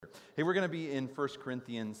Hey, we're going to be in 1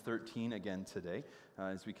 Corinthians 13 again today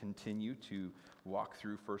as we continue to walk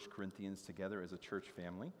through 1 Corinthians together as a church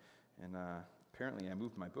family. And apparently I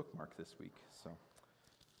moved my bookmark this week, so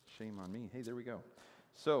shame on me. Hey, there we go.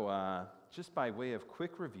 So just by way of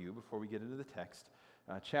quick review before we get into the text,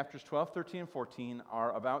 chapters 12, 13, and 14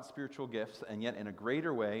 are about spiritual gifts, and yet in a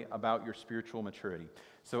greater way about your spiritual maturity.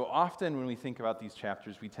 So often when we think about these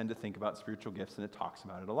chapters, we tend to think about spiritual gifts, and it talks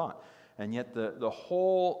about it a lot. And yet the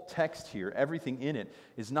whole text here, everything in it,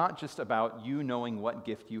 is not just about you knowing what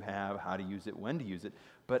gift you have, how to use it, when to use it,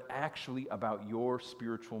 but actually about your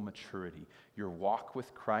spiritual maturity, your walk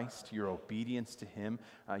with Christ, your obedience to Him,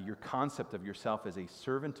 your concept of yourself as a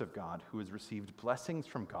servant of God who has received blessings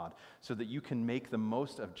from God so that you can make the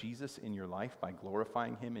most of Jesus in your life by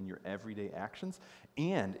glorifying Him in your everyday actions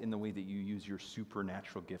and in the way that you use your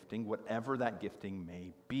supernatural gifting, whatever that gifting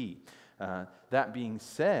may be. That being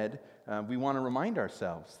said, we want to remind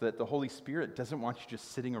ourselves that the Holy Spirit doesn't want you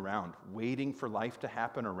just sitting around waiting for life to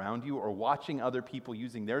happen around you or watching other people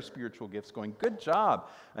using their spiritual gifts going, good job.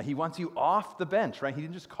 He wants you off the bench, right? He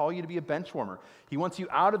didn't just call you to be a bench warmer. He wants you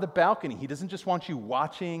out of the balcony. He doesn't just want you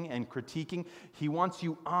watching and critiquing. He wants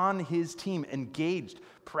you on His team, engaged,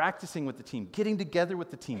 practicing with the team, getting together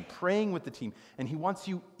with the team, praying with the team, and He wants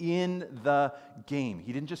you in the game.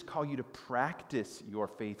 He didn't just call you to practice your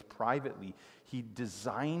faith privately. He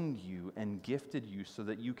designed you and gifted you so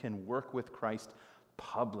that you can work with Christ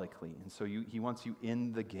publicly, and so He wants you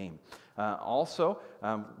in the game. Also,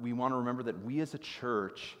 we want to remember that we as a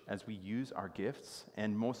church, as we use our gifts,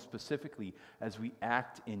 and most specifically, as we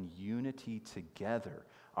act in unity together,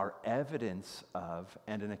 are evidence of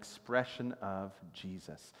and an expression of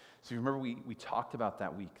Jesus. So you remember we talked about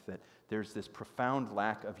that week that there's this profound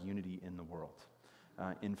lack of unity in the world.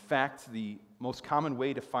 In fact, the most common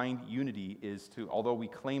way to find unity is to, although we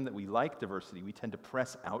claim that we like diversity, we tend to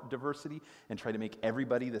press out diversity and try to make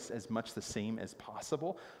everybody as much the same as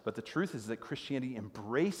possible. But the truth is that Christianity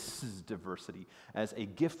embraces diversity as a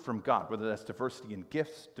gift from God, whether that's diversity in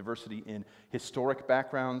gifts, diversity in historic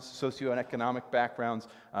backgrounds, socioeconomic backgrounds,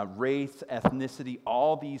 race, ethnicity,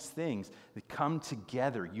 all these things that come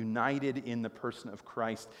together, united in the person of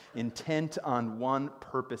Christ, intent on one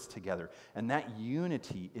purpose together. And that unity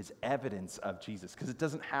is evidence of Jesus, because it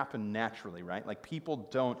doesn't happen naturally, right? Like people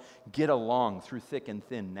don't get along through thick and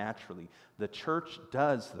thin naturally. The church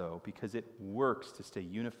does, though, because it works to stay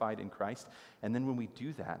unified in Christ. And then when we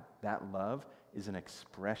do that, that love is an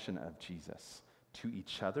expression of Jesus to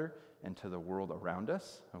each other and to the world around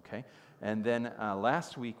us, okay? And then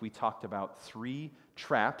last week we talked about 3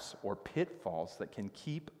 traps or pitfalls that can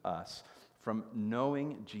keep us from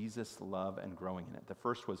knowing Jesus' love and growing in it. The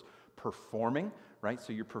first was performing, right?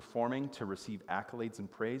 So you're performing to receive accolades and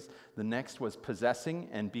praise. The next was possessing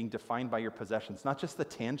and being defined by your possessions, not just the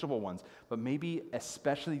tangible ones, but maybe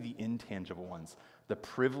especially the intangible ones. The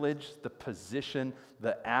privilege, the position,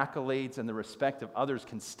 the accolades, and the respect of others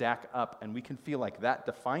can stack up, and we can feel like that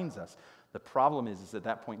defines us. The problem is at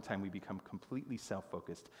that point in time, we become completely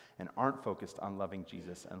self-focused and aren't focused on loving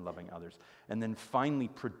Jesus and loving others. And then finally,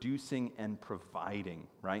 producing and providing,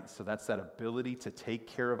 right? So that's that ability to take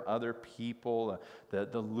care of other people,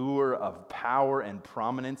 the lure of power and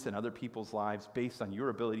prominence in other people's lives based on your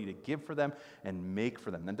ability to give for them and make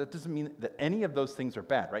for them. And that doesn't mean that any of those things are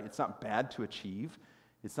bad, right? It's not bad to achieve.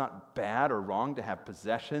 It's not bad or wrong to have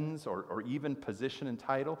possessions or even position and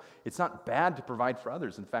title. It's not bad to provide for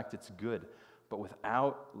others. In fact, it's good. But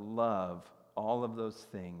without love, all of those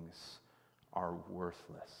things are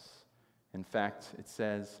worthless. In fact, it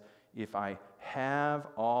says, if I have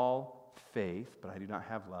all faith, but I do not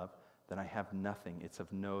have love, then I have nothing. It's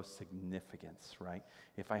of no significance, right?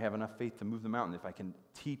 If I have enough faith to move the mountain, if I can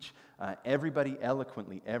teach everybody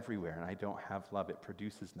eloquently everywhere, and I don't have love, it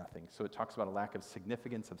produces nothing. So it talks about a lack of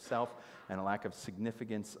significance of self and a lack of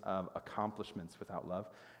significance of accomplishments without love.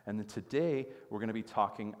 And then today, we're going to be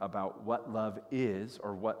talking about what love is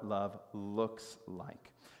or what love looks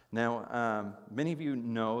like. Now, many of you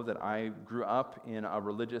know that I grew up in a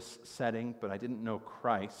religious setting, but I didn't know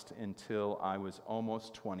Christ until I was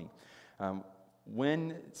almost 20.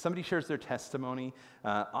 When somebody shares their testimony,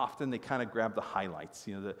 often they kind of grab the highlights,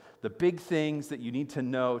 the big things that you need to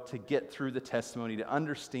know to get through the testimony, to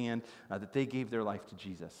understand that they gave their life to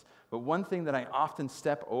Jesus. But one thing that I often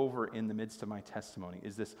step over in the midst of my testimony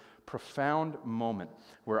is this profound moment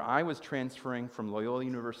where I was transferring from Loyola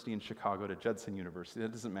University in Chicago to Judson University.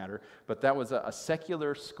 That doesn't matter, but that was a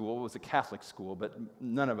secular school. It was a Catholic school, but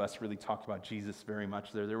none of us really talked about Jesus very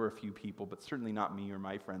much there. There were a few people, but certainly not me or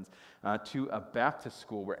my friends, to a Baptist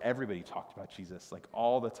school where everybody talked about Jesus, like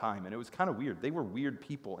all the time. And it was kind of weird. They were weird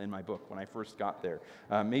people in my book when I first got there.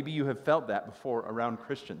 Maybe you have felt that before around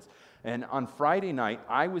Christians. And on Friday night,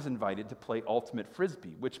 I was invited to play Ultimate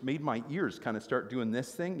Frisbee, which made my ears kind of start doing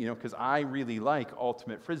this thing, because I really like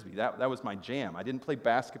Ultimate Frisbee. That was my jam. I didn't play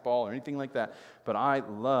basketball or anything like that, but I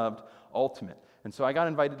loved Ultimate. And so I got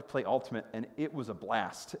invited to play Ultimate, and it was a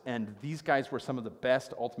blast. And these guys were some of the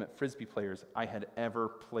best Ultimate Frisbee players I had ever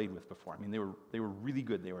played with before. I mean, they were really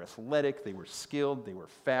good. They were athletic, they were skilled, they were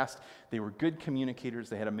fast, they were good communicators,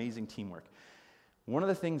 they had amazing teamwork. One of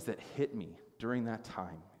the things that hit me during that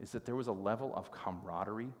time is that there was a level of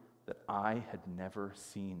camaraderie that I had never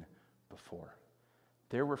seen before.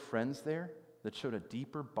 There were friends there that showed a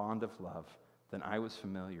deeper bond of love than I was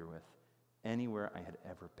familiar with anywhere I had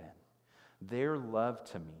ever been. Their love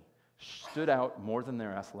to me stood out more than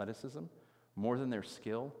their athleticism, more than their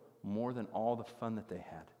skill, more than all the fun that they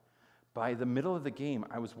had. By the middle of the game,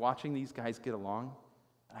 I was watching these guys get along,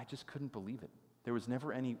 and I just couldn't believe it. There was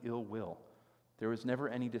never any ill will. There was never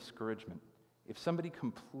any discouragement. If somebody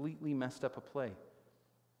completely messed up a play,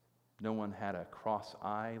 no one had a cross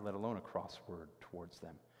eye, let alone a cross word towards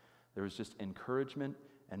them. There was just encouragement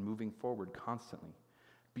and moving forward constantly.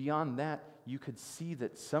 Beyond that, you could see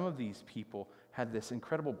that some of these people had this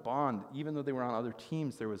incredible bond. Even though they were on other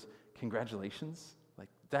teams, there was congratulations. Like,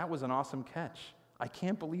 that was an awesome catch. I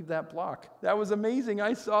can't believe that block. That was amazing.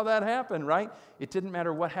 I saw that happen, right? It didn't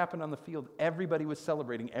matter what happened on the field. Everybody was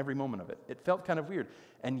celebrating every moment of it. It felt kind of weird.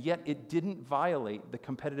 And yet it didn't violate the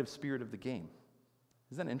competitive spirit of the game.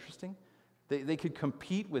 Isn't that interesting? They could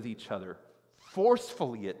compete with each other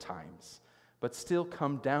forcefully at times, but still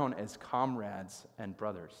come down as comrades and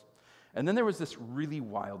brothers. And then there was this really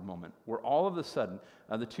wild moment where all of a sudden,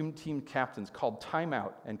 the two team captains called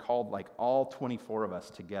timeout and called like all 24 of us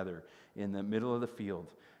together in the middle of the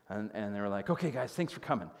field. And they were like, okay, guys, thanks for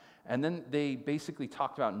coming. And then they basically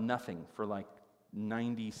talked about nothing for like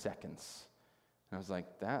 90 seconds. And I was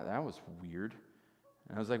like, that was weird.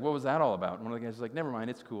 And I was like, what was that all about? And one of the guys was like, never mind,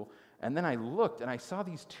 it's cool. And then I looked and I saw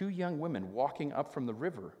these two young women walking up from the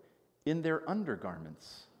river in their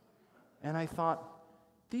undergarments. And I thought,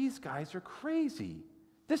 these guys are crazy.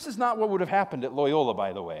 This is not what would have happened at Loyola,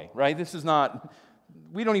 by the way, right? This is not,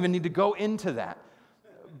 we don't even need to go into that.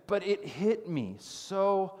 But it hit me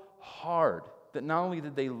so hard that not only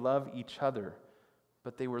did they love each other,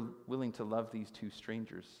 but they were willing to love these two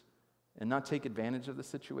strangers and not take advantage of the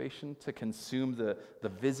situation, to consume the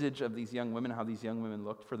visage of these young women, how these young women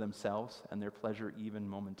looked for themselves and their pleasure even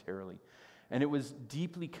momentarily. And it was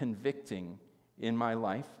deeply convicting in my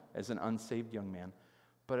life as an unsaved young man,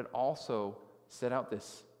 but it also set out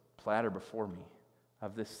this platter before me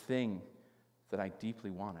of this thing that I deeply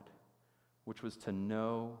wanted, which was to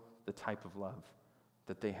know the type of love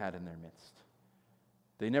that they had in their midst.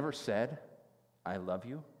 They never said, I love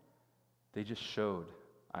you. They just showed,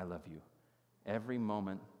 I love you, every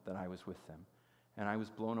moment that I was with them. And I was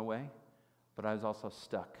blown away, but I was also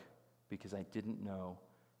stuck because I didn't know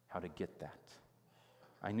how to get that.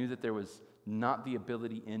 I knew that there was not the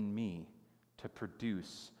ability in me to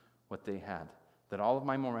produce what they had, that all of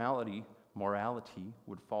my morality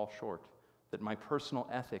would fall short, that my personal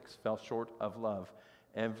ethics fell short of love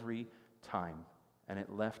every time, and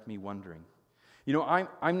it left me wondering.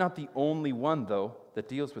 I'm not the only one, though, that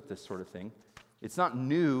deals with this sort of thing. It's not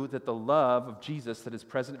new that the love of Jesus that is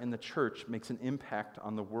present in the church makes an impact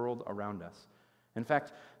on the world around us. In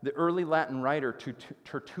fact, the early Latin writer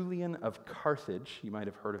Tertullian of Carthage, you might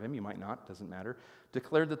have heard of him, you might not, doesn't matter,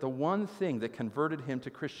 declared that the one thing that converted him to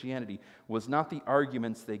Christianity was not the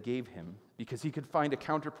arguments they gave him, because he could find a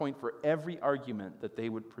counterpoint for every argument that they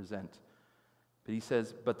would present. But he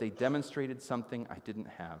says, but they demonstrated something I didn't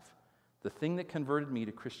have. The thing that converted me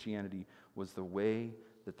to Christianity was the way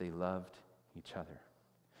that they loved each other.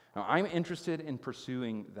 Now, I'm interested in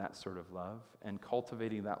pursuing that sort of love and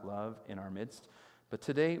cultivating that love in our midst. But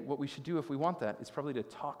today, what we should do if we want that is probably to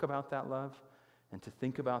talk about that love and to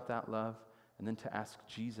think about that love and then to ask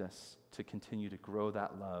Jesus to continue to grow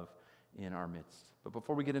that love in our midst. But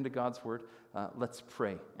before we get into God's word, let's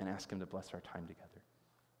pray and ask him to bless our time together.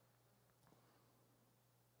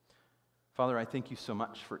 Father, I thank you so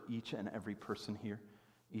much for each and every person here,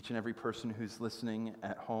 each and every person who's listening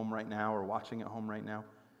at home right now or watching at home right now,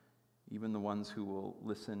 even the ones who will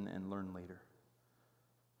listen and learn later.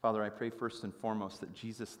 Father, I pray first and foremost that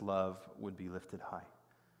Jesus' love would be lifted high,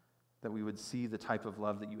 that we would see the type of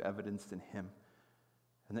love that you evidenced in him,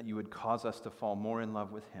 and that you would cause us to fall more in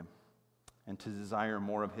love with him and to desire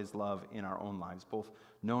more of his love in our own lives, both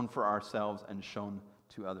known for ourselves and shown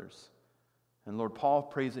to others. And Lord, Paul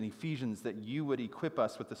prays in Ephesians that you would equip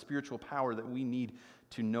us with the spiritual power that we need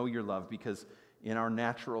to know your love, because in our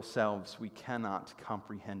natural selves we cannot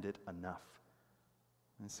comprehend it enough.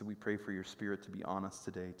 And so we pray for your Spirit to be on us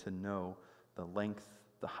today, to know the length,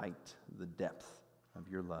 the height, the depth of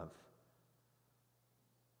your love,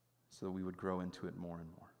 so that we would grow into it more and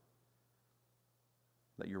more.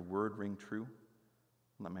 Let your word ring true.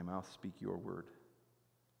 Let my mouth speak your word.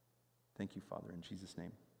 Thank you, Father, in Jesus'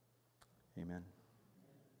 name. Amen.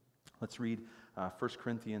 Let's read 1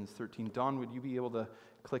 Corinthians 13. Dawn, would you be able to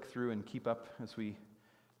click through and keep up as we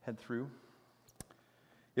head through?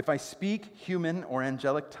 If I speak human or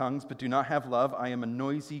angelic tongues but do not have love, I am a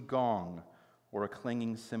noisy gong or a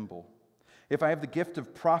clanging cymbal. If I have the gift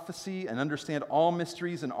of prophecy and understand all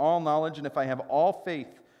mysteries and all knowledge, and if I have all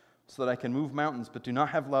faith so that I can move mountains but do not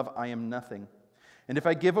have love, I am nothing. And if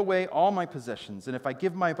I give away all my possessions, and if I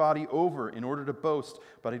give my body over in order to boast,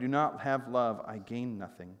 but I do not have love, I gain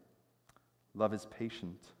nothing. Love is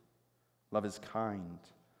patient. Love is kind.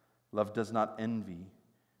 Love does not envy,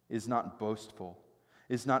 is not boastful,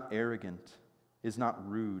 is not arrogant, is not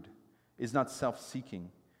rude, is not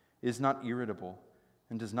self-seeking, is not irritable,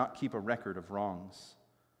 and does not keep a record of wrongs.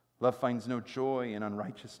 Love finds no joy in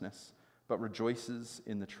unrighteousness, but rejoices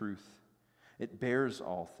in the truth. It bears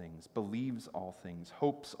all things, believes all things,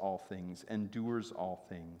 hopes all things, endures all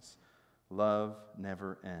things. Love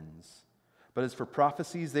never ends. But as for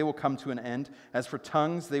prophecies, they will come to an end. As for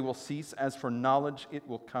tongues, they will cease. As for knowledge, it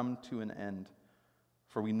will come to an end.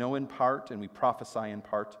 For we know in part and we prophesy in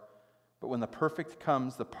part. But when the perfect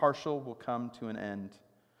comes, the partial will come to an end.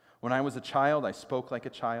 When I was a child, I spoke like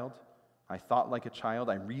a child. I thought like a child.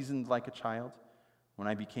 I reasoned like a child. When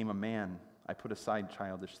I became a man, I put aside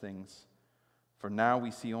childish things. For now we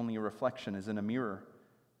see only a reflection as in a mirror,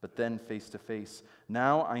 but then face to face.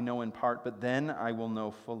 Now I know in part, but then I will know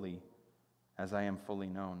fully, as I am fully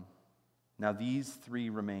known. Now these three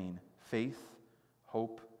remain: faith,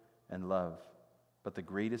 hope, and love. But the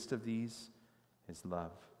greatest of these is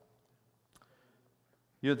love.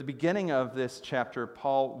 At the beginning of this chapter,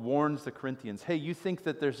 Paul warns the Corinthians, hey, you think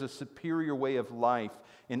that there's a superior way of life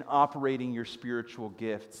in operating your spiritual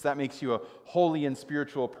gifts. That makes you a holy and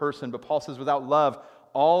spiritual person. But Paul says without love,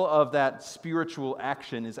 all of that spiritual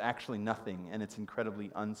action is actually nothing, and it's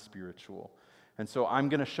incredibly unspiritual. And so I'm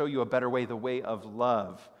going to show you a better way, the way of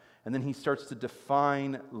love. And then he starts to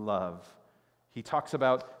define love. He talks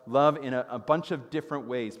about love in a bunch of different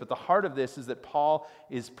ways. But the heart of this is that Paul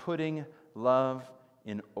is putting love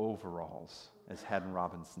in overalls, as Haddon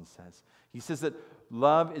Robinson says. He says that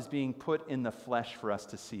love is being put in the flesh for us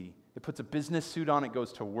to see. It puts a business suit on, it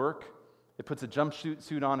goes to work. It puts a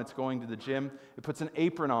jumpsuit on, it's going to the gym. It puts an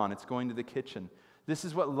apron on, it's going to the kitchen. This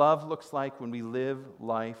is what love looks like when we live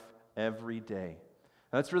life every day.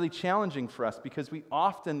 Now, that's really challenging for us because we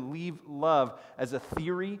often leave love as a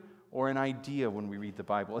theory or an idea when we read the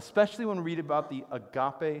Bible, especially when we read about the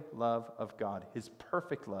agape love of God, his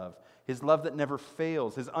perfect love, his love that never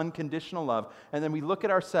fails, his unconditional love. And then we look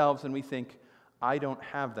at ourselves and we think, I don't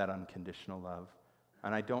have that unconditional love,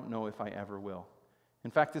 and I don't know if I ever will.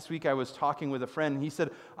 In fact, this week I was talking with a friend, and he said,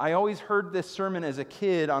 I always heard this sermon as a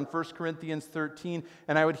kid on 1 Corinthians 13,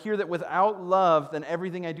 and I would hear that without love, then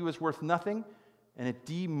everything I do is worth nothing, and it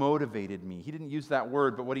demotivated me. He didn't use that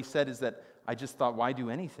word, but what he said is that I just thought, why do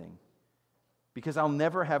anything? Because I'll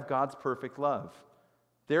never have God's perfect love.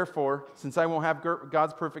 Therefore, since I won't have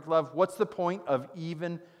God's perfect love, what's the point of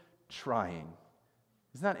even trying?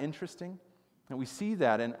 Isn't that interesting? And we see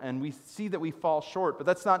that, and we see that we fall short, but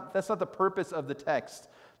that's not the purpose of the text.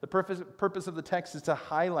 The purpose of the text is to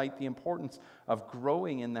highlight the importance of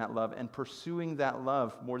growing in that love and pursuing that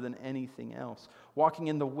love more than anything else. Walking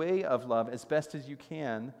in the way of love as best as you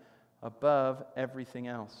can above everything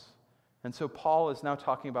else. And so Paul is now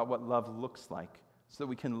talking about what love looks like so that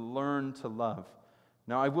we can learn to love.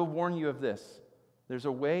 Now, I will warn you of this. There's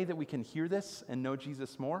a way that we can hear this and know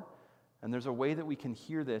Jesus more, and there's a way that we can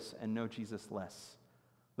hear this and know Jesus less.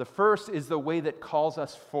 The first is the way that calls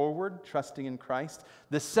us forward, trusting in Christ.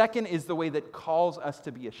 The second is the way that calls us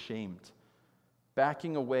to be ashamed,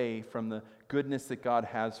 backing away from the goodness that God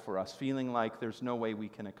has for us, feeling like there's no way we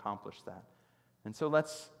can accomplish that. And so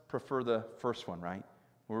let's prefer the first one, right?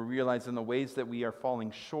 where we realize in the ways that we are falling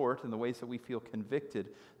short, in the ways that we feel convicted,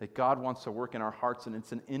 that God wants to work in our hearts, and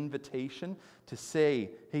it's an invitation to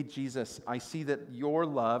say, hey, Jesus, I see that your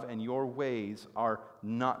love and your ways are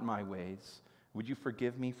not my ways. Would you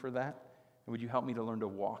forgive me for that? And would you help me to learn to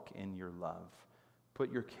walk in your love? Put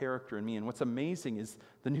your character in me. And what's amazing is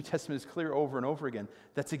the New Testament is clear over and over again.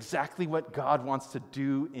 That's exactly what God wants to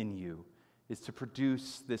do in you, is to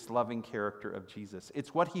produce this loving character of Jesus.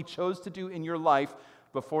 It's what he chose to do in your life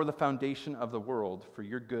before the foundation of the world for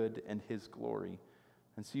your good and his glory.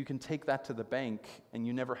 And so you can take that to the bank, and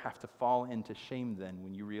you never have to fall into shame then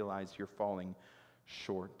when you realize you're falling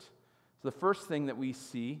short. So the first thing that we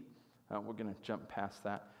see, we're going to jump past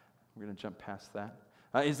that.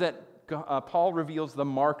 Is that Paul reveals the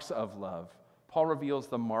marks of love. Paul reveals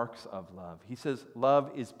the marks of love. He says,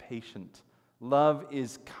 love is patient. Love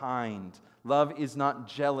is kind. Love is not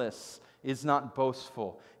jealous, is not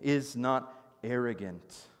boastful, is not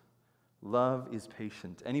arrogant. Love is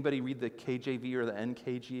patient. Anybody read the KJV or the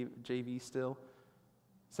NKJV still?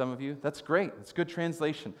 Some of you? That's great. It's good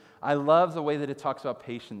translation. I love the way that it talks about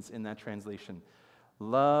patience in that translation.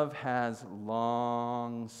 Love has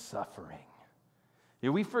long suffering.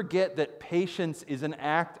 We forget that patience is an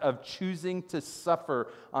act of choosing to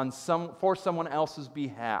suffer for someone else's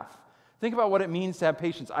behalf. Think about what it means to have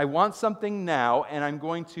patience. I want something now, and I'm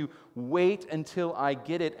going to wait until I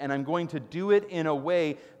get it, and I'm going to do it in a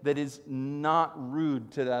way that is not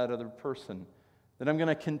rude to that other person. That I'm going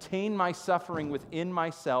to contain my suffering within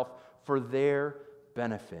myself for their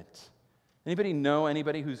benefit. Anybody know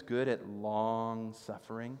anybody who's good at long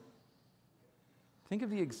suffering? Think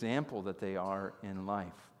of the example that they are in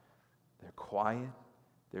life. They're quiet.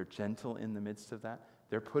 They're gentle in the midst of that.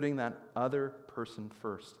 They're putting that other person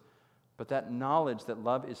first. But that knowledge that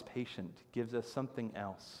love is patient gives us something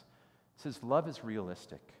else. It says love is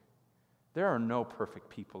realistic. There are no perfect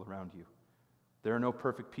people around you. There are no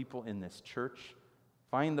perfect people in this church.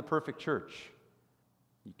 Find the perfect church.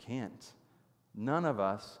 You can't. None of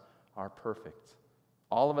us are perfect.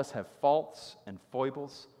 All of us have faults and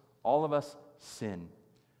foibles. All of us sin.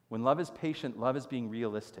 When love is patient, love is being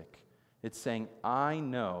realistic. It's saying, I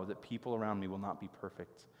know that people around me will not be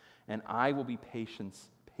perfect, and I will be patient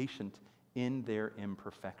in their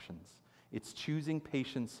imperfections. It's choosing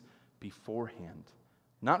patience beforehand,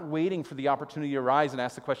 not waiting for the opportunity to arise and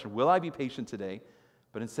ask the question, will I be patient today?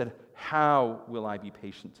 But instead, how will I be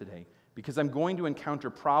patient today? Because I'm going to encounter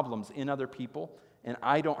problems in other people, and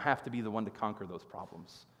I don't have to be the one to conquer those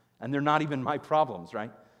problems. And they're not even my problems,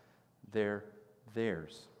 right? They're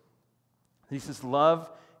theirs. He says,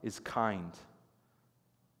 love is kind.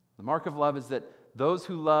 The mark of love is that those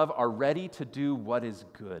who love are ready to do what is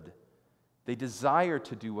good. They desire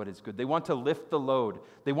to do what is good. They want to lift the load.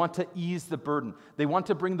 They want to ease the burden. They want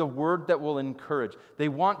to bring the word that will encourage. They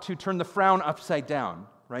want to turn the frown upside down,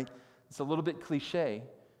 right? It's a little bit cliche,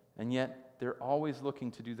 and yet they're always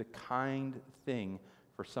looking to do the kind thing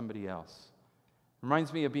for somebody else.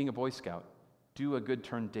 Reminds me of being a Boy Scout. Do a good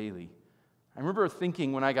turn daily. I remember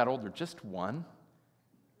thinking when I got older, just one?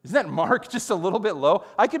 Isn't that mark just a little bit low?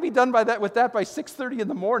 I could be done with that by 6:30 in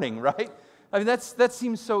the morning, right? I mean, that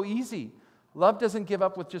seems so easy. Love doesn't give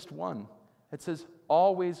up with just one. It says,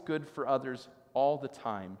 always good for others all the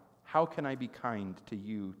time. How can I be kind to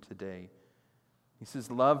you today? He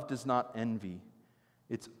says, love does not envy.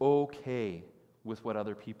 It's okay with what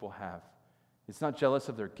other people have. It's not jealous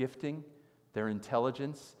of their gifting, their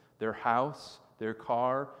intelligence, their house, their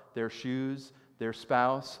car, their shoes, their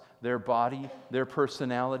spouse, their body, their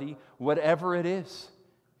personality, whatever it is.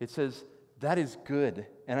 It says, that is good,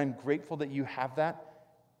 and I'm grateful that you have that,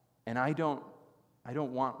 and I don't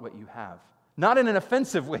want what you have. Not in an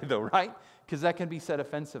offensive way, though, right? Because that can be said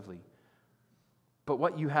offensively. But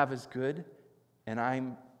what you have is good, and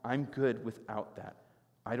I'm good without that.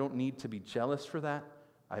 I don't need to be jealous for that.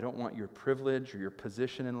 I don't want your privilege or your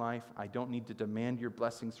position in life. I don't need to demand your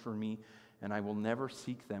blessings for me, and I will never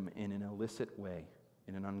seek them in an illicit way,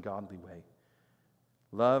 in an ungodly way.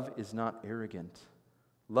 Love is not arrogant.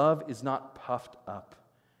 Love is not puffed up.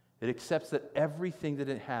 It accepts that everything that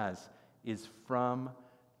it has is from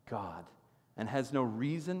God and has no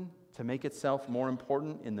reason to make itself more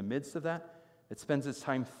important in the midst of that. It spends its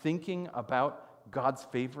time thinking about God's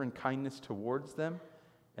favor and kindness towards them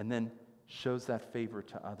and then shows that favor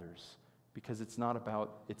to others because it's not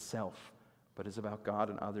about itself, but is about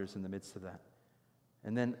God and others in the midst of that.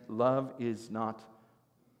 And then love is not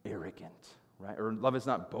arrogant, right? Or love is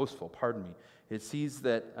not boastful, pardon me. It sees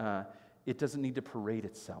that it doesn't need to parade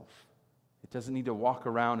itself. It doesn't need to walk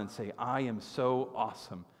around and say, I am so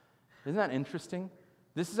awesome. Isn't that interesting?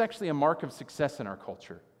 This is actually a mark of success in our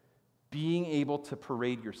culture. being able to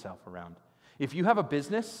parade yourself around. If you have a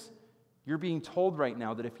business, you're being told right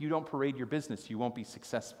now that if you don't parade your business, you won't be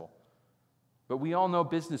successful. But we all know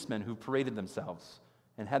businessmen who paraded themselves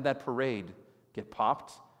and had that parade get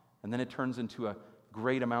popped, and then it turns into a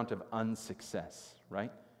great amount of unsuccess,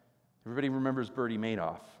 right? Everybody remembers Bertie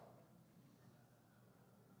Madoff.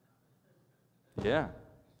 Yeah,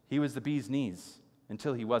 he was the bee's knees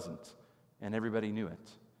until he wasn't, and everybody knew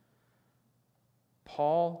it.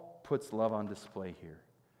 Paul puts love on display here.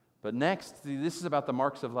 But next, this is about the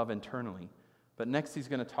marks of love internally. But next he's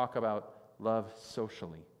going to talk about love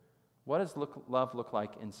socially. What does love look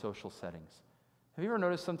like in social settings? Have you ever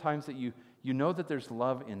noticed sometimes that you know that there's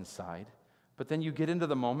love inside, but then you get into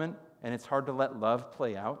the moment and it's hard to let love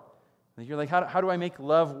play out? And you're like, how do I make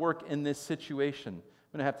love work in this situation?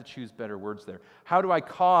 I'm going to have to choose better words there. How do I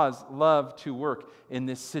cause love to work in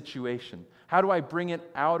this situation? How do I bring it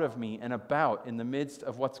out of me and about in the midst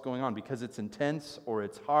of what's going on? Because it's intense, or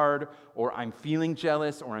it's hard, or I'm feeling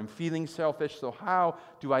jealous, or I'm feeling selfish. So how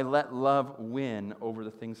do I let love win over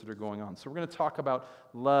the things that are going on? So we're going to talk about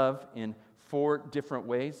love in 4 different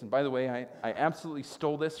ways. And by the way, I absolutely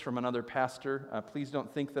stole this from another pastor. Please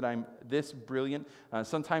don't think that I'm this brilliant.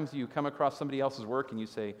 Sometimes you come across somebody else's work and you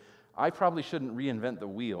say, I probably shouldn't reinvent the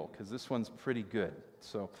wheel because this one's pretty good.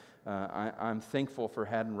 So I'm thankful for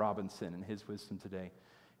Haddon Robinson and his wisdom today.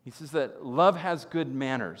 He says that love has good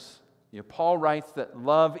manners. Paul writes that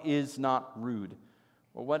love is not rude.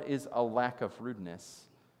 Well, what is a lack of rudeness?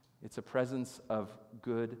 It's a presence of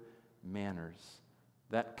good manners.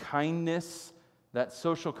 That kindness, that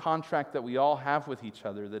social contract that we all have with each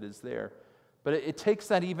other that is there. But it takes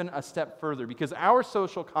that even a step further, because our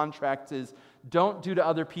social contract is don't do to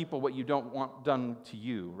other people what you don't want done to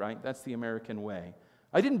you, right? That's the American way.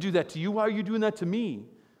 I didn't do that to you. Why are you doing that to me?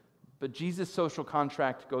 But Jesus' social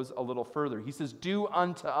contract goes a little further. He says, do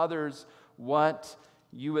unto others what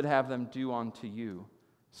you would have them do unto you.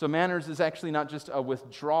 So manners is actually not just a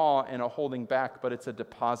withdrawal and a holding back, but it's a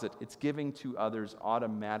deposit. It's giving to others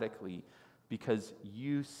automatically because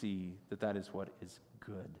you see that that is what is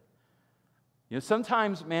good.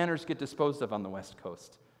 Sometimes manners get disposed of on the West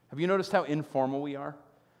Coast. Have you noticed how informal we are?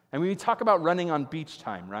 And we talk about running on beach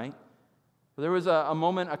time, right? There was a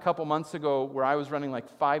moment a couple months ago where I was running like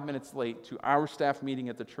 5 minutes late to our staff meeting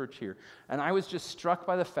at the church here. And I was just struck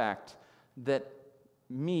by the fact that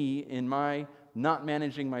me, in my not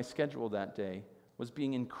managing my schedule that day, was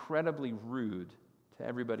being incredibly rude to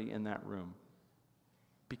everybody in that room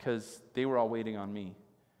because they were all waiting on me.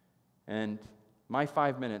 And my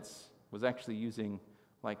 5 minutes was actually using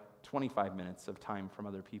like 25 minutes of time from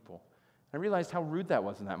other people. I realized how rude that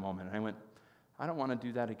was in that moment. And I went, I don't want to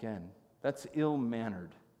do that again. That's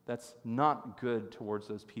ill-mannered. That's not good towards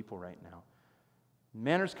those people right now.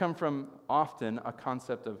 Manners come from often a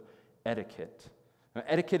concept of etiquette. Now,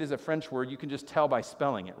 etiquette is a French word. You can just tell by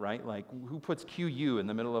spelling it, right? Like, who puts QU in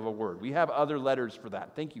the middle of a word? We have other letters for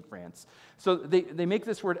that. Thank you, France. So they make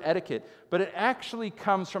this word etiquette, but it actually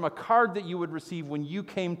comes from a card that you would receive when you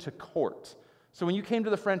came to court. So when you came to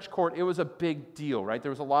the French court, it was a big deal, right? There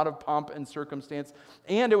was a lot of pomp and circumstance,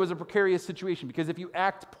 and it was a precarious situation because if you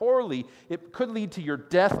act poorly, it could lead to your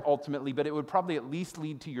death ultimately, but it would probably at least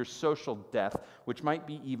lead to your social death, which might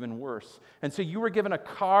be even worse. And so you were given a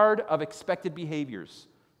card of expected behaviors: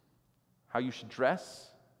 how you should dress,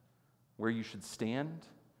 where you should stand,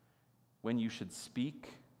 when you should speak,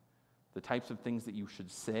 the types of things that you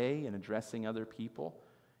should say in addressing other people.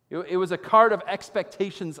 It was a card of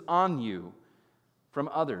expectations on you from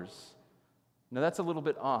others. Now that's a little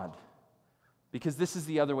bit odd, because this is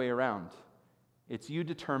the other way around. It's you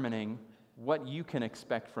determining what you can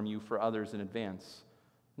expect from you for others in advance.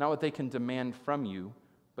 Not what they can demand from you,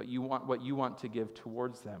 but what you want to give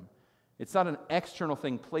towards them. It's not an external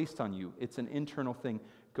thing placed on you. It's an internal thing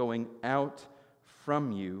going out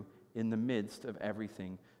from you in the midst of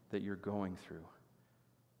everything that you're going through.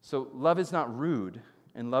 So love is not rude,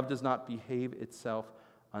 and love does not behave itself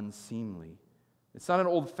unseemly. It's not an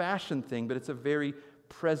old-fashioned thing, but it's a very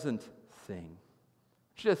present thing. I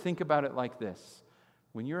want you to think about it like this.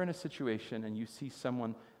 When you're in a situation and you see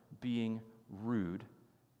someone being rude,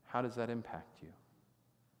 how does that impact you?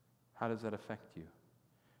 How does that affect you?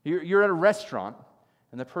 You're at a restaurant,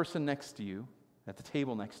 and the person next to you, at the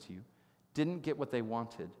table next to you, didn't get what they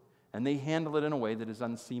wanted, and they handle it in a way that is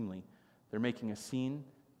unseemly. They're making a scene.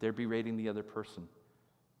 They're berating the other person.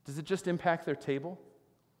 Does it just impact their table?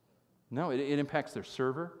 No, it impacts their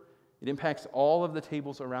server. It impacts all of the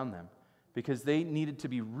tables around them because they needed to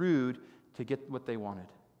be rude to get what they wanted.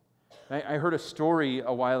 I heard a story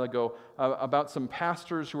a while ago about some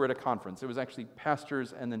pastors who were at a conference. It was actually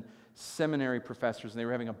pastors and then seminary professors, and they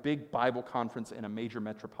were having a big Bible conference in a major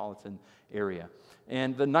metropolitan area.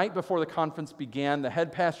 And the night before the conference began, the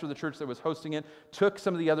head pastor of the church that was hosting it took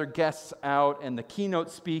some of the other guests out and the keynote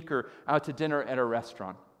speaker out to dinner at a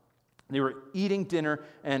restaurant. They were eating dinner,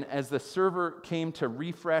 and as the server came to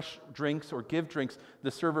refresh drinks or give drinks,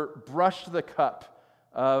 the server brushed the cup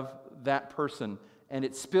of that person, and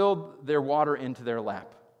it spilled their water into their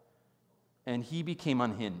lap. And he became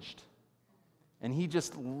unhinged. And he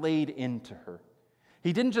just laid into her.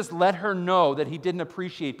 He didn't just let her know that he didn't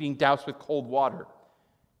appreciate being doused with cold water.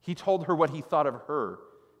 He told her what he thought of her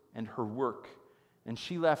and her work. And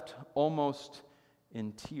she left almost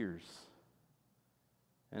in tears.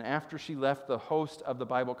 And after she left, the host of the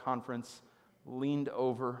Bible conference leaned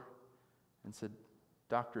over and said,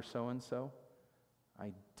 "Dr. So-and-so,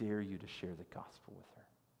 I dare you to share the gospel with her.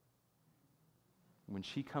 When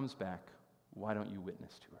she comes back, why don't you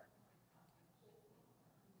witness to her?"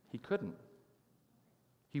 He couldn't.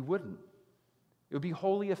 He wouldn't. It would be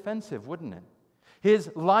wholly offensive, wouldn't it? His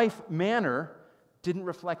life manner didn't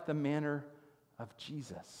reflect the manner of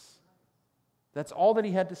Jesus. That's all that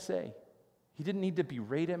he had to say. He didn't need to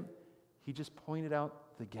berate him. He just pointed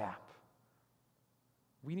out the gap.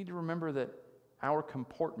 We need to remember that our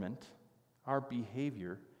comportment, our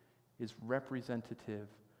behavior, is representative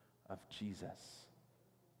of Jesus.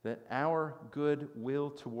 That our good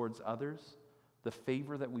will towards others, the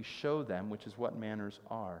favor that we show them, which is what manners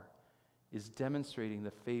are, is demonstrating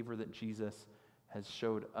the favor that Jesus has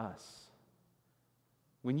showed us.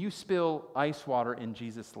 When you spill ice water in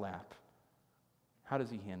Jesus' lap, how does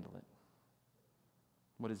he handle it?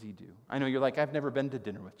 What does he do? I know you're like, I've never been to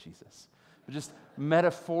dinner with Jesus. But just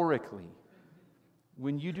metaphorically,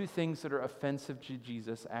 when you do things that are offensive to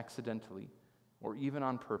Jesus accidentally or even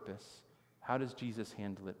on purpose, how does Jesus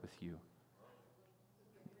handle it with you?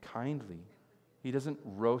 Kindly. He doesn't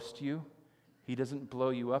roast you. He doesn't blow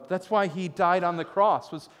you up. That's why he died on the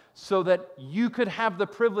cross, was so that you could have the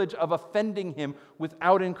privilege of offending him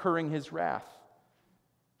without incurring his wrath.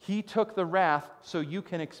 He took the wrath so you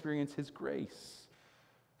can experience his grace.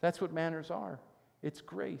 That's what manners are. It's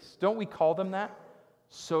grace. Don't we call them that?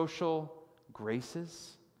 Social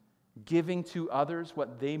graces. Giving to others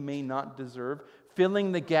what they may not deserve.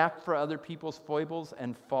 Filling the gap for other people's foibles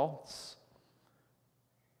and faults.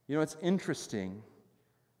 You know, it's interesting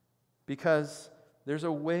because there's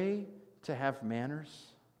a way to have manners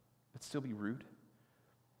but still be rude.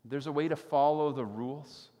 There's a way to follow the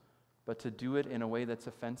rules but to do it in a way that's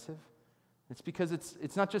offensive. It's because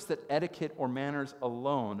it's not just that etiquette or manners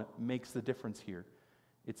alone makes the difference here.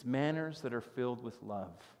 It's manners that are filled with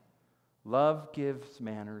love. Love gives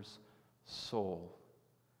manners soul.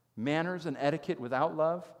 Manners and etiquette without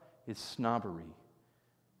love is snobbery.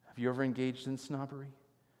 Have you ever engaged in snobbery?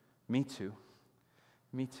 Me too.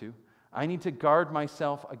 Me too. I need to guard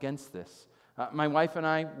myself against this. My wife and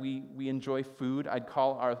I, we enjoy food. I'd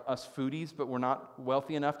call us foodies, but we're not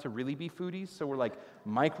wealthy enough to really be foodies, so we're like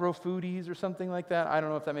micro-foodies or something like that. I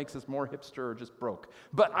don't know if that makes us more hipster or just broke.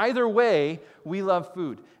 But either way, we love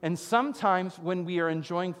food. And sometimes when we are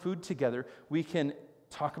enjoying food together, we can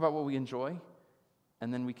talk about what we enjoy,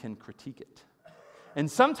 and then we can critique it.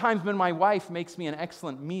 And sometimes when my wife makes me an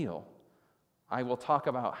excellent meal, I will talk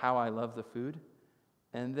about how I love the food,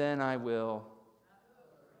 and then I will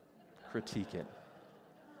critique it.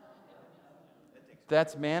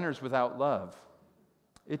 That's manners without love.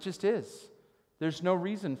 It just is. There's no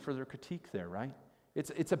reason for the critique there, right?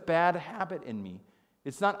 It's a bad habit in me.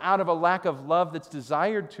 It's not out of a lack of love that's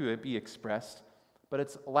desired to be expressed, but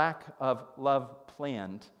it's lack of love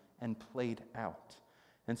planned and played out.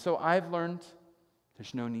 And so I've learned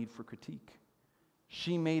there's no need for critique.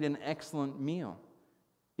 She made an excellent meal.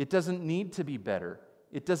 It doesn't need to be better.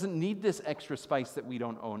 It doesn't need this extra spice that we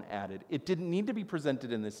don't own added. It didn't need to be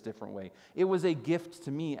presented in this different way. It was a gift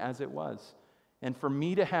to me as it was. And for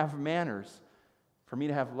me to have manners, for me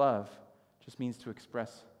to have love, just means to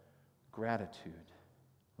express gratitude,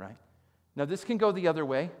 right? Now this can go the other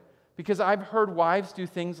way, because I've heard wives do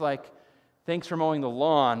things like, "Thanks for mowing the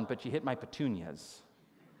lawn, but you hit my petunias,"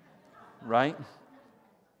 right?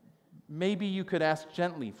 Maybe you could ask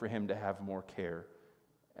gently for him to have more care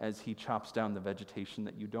as he chops down the vegetation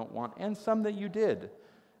that you don't want, and some that you did.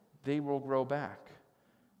 They will grow back.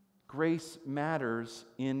 Grace matters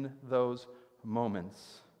in those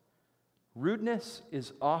moments. Rudeness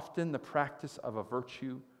is often the practice of a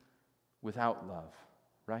virtue without love,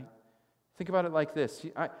 right? Think about it like this.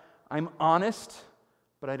 I'm honest,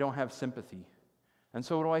 but I don't have sympathy. And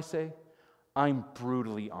so what do I say? I'm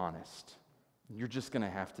brutally honest. You're just going to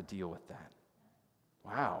have to deal with that.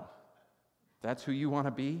 Wow. That's who you want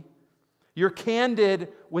to be? You're candid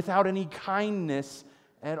without any kindness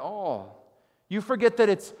at all. You forget that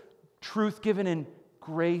it's truth given in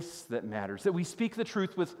grace that matters, that we speak the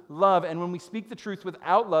truth with love, and when we speak the truth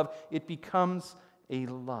without love, it becomes a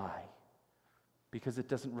lie because it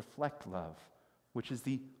doesn't reflect love, which is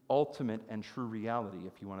the ultimate and true reality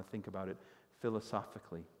if you want to think about it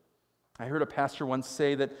philosophically. I heard a pastor once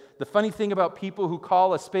say that the funny thing about people who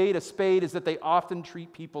call a spade is that they often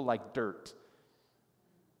treat people like dirt.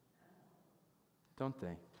 Don't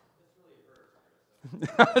they?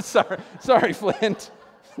 Sorry, Flint.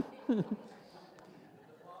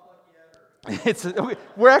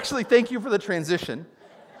 We're actually, thank you for the transition.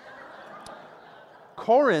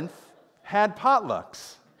 Corinth had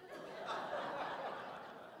potlucks.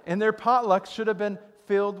 And their potlucks should have been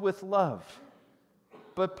filled with love.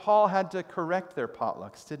 But Paul had to correct their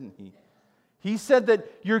potlucks, didn't he? He said that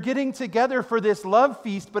you're getting together for this love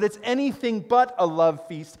feast, but it's anything but a love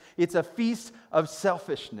feast. It's a feast of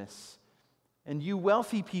selfishness. And you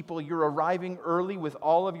wealthy people, you're arriving early with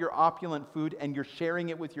all of your opulent food and you're sharing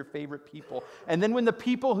it with your favorite people. And then when the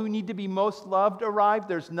people who need to be most loved arrive,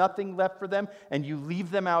 there's nothing left for them and you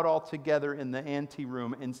leave them out altogether in the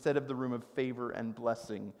anteroom instead of the room of favor and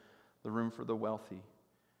blessing, the room for the wealthy.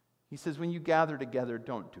 He says, when you gather together,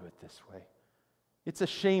 don't do it this way. It's a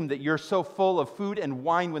shame that you're so full of food and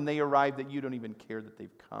wine when they arrive that you don't even care that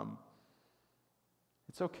they've come.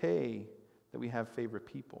 It's okay that we have favorite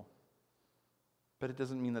people. But it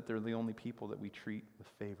doesn't mean that they're the only people that we treat with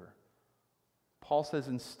favor. Paul says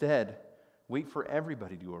instead, wait for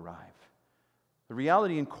everybody to arrive. The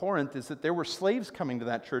reality in Corinth is that there were slaves coming to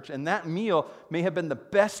that church, and that meal may have been the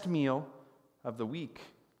best meal of the week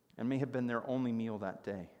and may have been their only meal that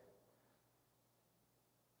day.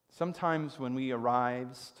 Sometimes when we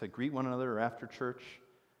arrive to greet one another or after church,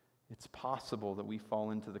 it's possible that we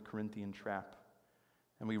fall into the Corinthian trap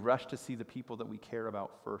and we rush to see the people that we care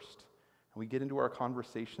about first. And we get into our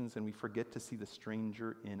conversations and we forget to see the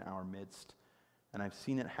stranger in our midst. And I've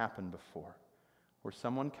seen it happen before, where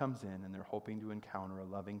someone comes in and they're hoping to encounter a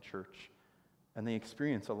loving church, and they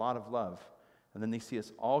experience a lot of love. And then they see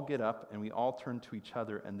us all get up and we all turn to each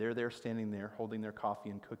other, and they're there standing there holding their coffee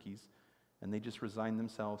and cookies, and they just resign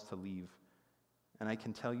themselves to leave. And I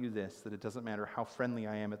can tell you this, that it doesn't matter how friendly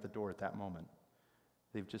I am at the door at that moment.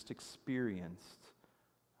 They've just experienced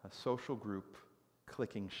a social group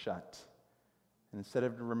clicking shut. And instead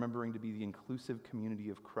of remembering to be the inclusive community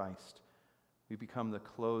of Christ, we become the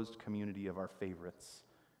closed community of our favorites.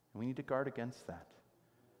 And we need to guard against that.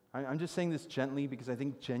 I'm just saying this gently because I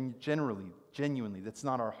think genuinely, that's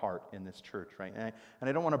not our heart in this church, right? And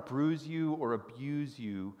I don't want to bruise you or abuse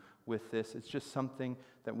you with this. It's just something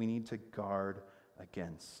that we need to guard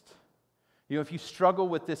against. You know, if you struggle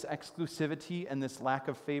with this exclusivity and this lack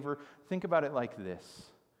of favor, think about it like this.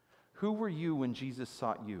 Who were you when Jesus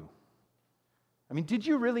sought you? I mean, did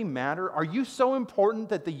you really matter? Are you so important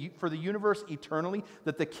that for the universe eternally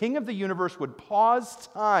that the King of the universe would pause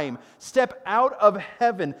time, step out of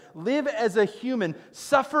heaven, live as a human,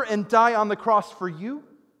 suffer and die on the cross for you?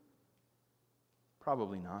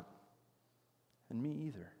 Probably not. And me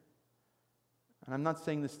either. And I'm not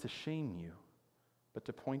saying this to shame you, but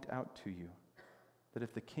to point out to you that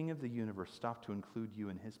if the King of the universe stopped to include you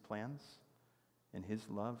in his plans, in his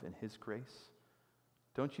love, in his grace,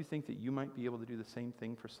 don't you think that you might be able to do the same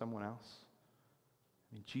thing for someone else?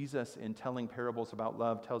 I mean, Jesus, in telling parables about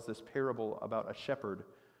love, tells this parable about a shepherd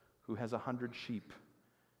who has 100 sheep.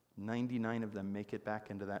 99 of them make it back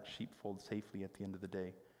into that sheepfold safely at the end of the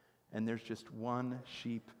day. And there's just one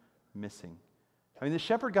sheep missing. I mean, the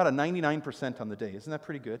shepherd got a 99% on the day. Isn't that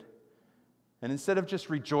pretty good? And instead of just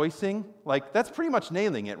rejoicing, like, that's pretty much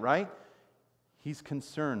nailing it, right? He's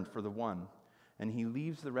concerned for the one. And he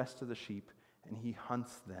leaves the rest of the sheep and he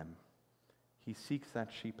hunts them. He seeks that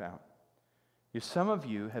sheep out. Some of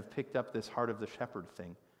you have picked up this heart of the shepherd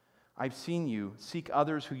thing. I've seen you seek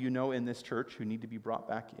others who you know in this church who need to be brought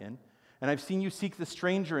back in. And I've seen you seek the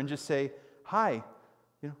stranger and just say, hi,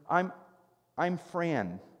 I'm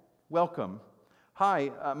Fran. Welcome.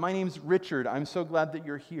 Hi, my name's Richard. I'm so glad that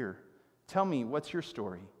you're here. Tell me, what's your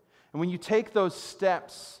story? And when you take those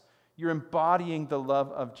steps, you're embodying the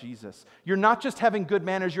love of Jesus. You're not just having good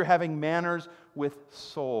manners, you're having manners with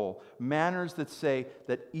soul. Manners that say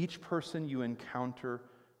that each person you encounter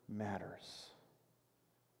matters.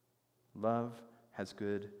 Love has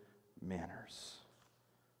good manners.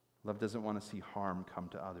 Love doesn't want to see harm come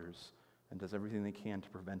to others and does everything they can to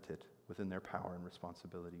prevent it within their power and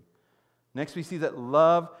responsibility. Next, we see that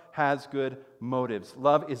love has good motives.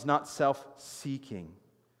 Love is not self-seeking.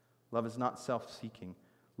 Love is not self-seeking.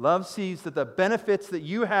 Love sees that the benefits that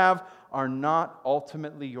you have are not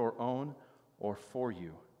ultimately your own or for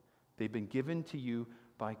you. They've been given to you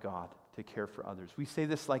by God to care for others. We say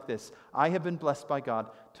this like this: I have been blessed by God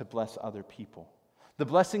to bless other people. The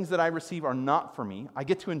blessings that I receive are not for me. I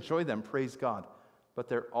get to enjoy them, praise God, but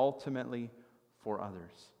they're ultimately for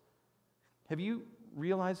others. Have you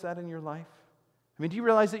realized that in your life? I mean, do you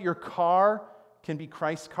realize that your car can be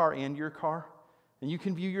Christ's car and your car? And you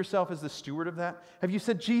can view yourself as the steward of that? Have you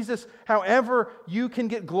said, Jesus, however you can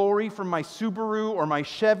get glory from my Subaru or my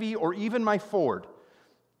Chevy or even my Ford,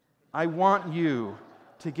 I want you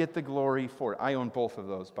to get the glory for it. I own both of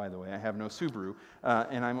those, by the way. I have no Subaru,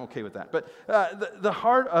 and I'm okay with that. But the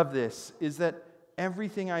heart of this is that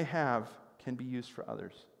everything I have can be used for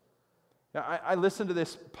others. Now, I listened to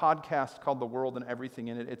this podcast called The World and Everything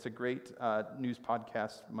in It. It's a great news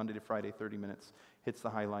podcast, Monday to Friday, 30 minutes. Hits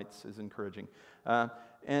the highlights, is encouraging.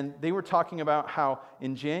 And they were talking about how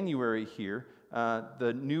in January here,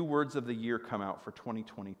 the new words of the year come out for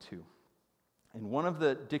 2022. And one of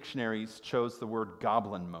the dictionaries chose the word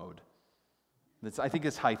goblin mode. I think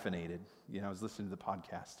it's hyphenated. I was listening to the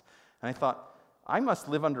podcast. And I thought, I must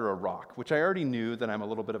live under a rock, which I already knew that I'm a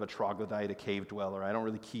little bit of a troglodyte, a cave dweller. I don't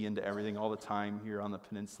really key into everything all the time here on the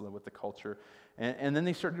peninsula with the culture. And then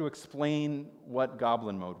they started to explain what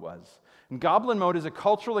goblin mode was. And goblin mode is a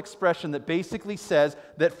cultural expression that basically says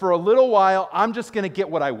that for a little while, I'm just going to get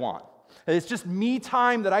what I want. It's just me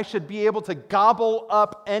time that I should be able to gobble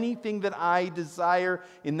up anything that I desire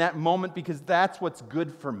in that moment because that's what's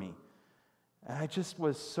good for me. And I just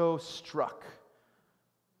was so struck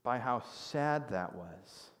by how sad that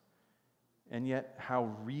was, and yet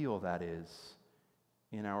how real that is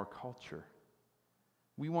in our culture.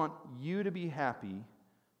 We want you to be happy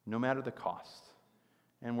no matter the cost.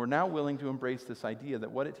 And we're now willing to embrace this idea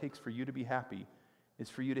that what it takes for you to be happy is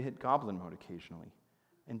for you to hit goblin mode occasionally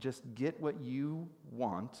and just get what you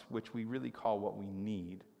want, which we really call what we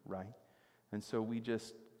need, right? And so we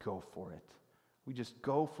just go for it. We just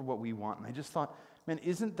go for what we want. And I just thought, man,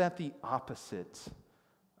 isn't that the opposite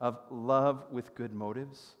of love with good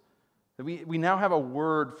motives? That we now have a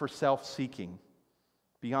word for self-seeking,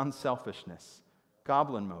 beyond selfishness,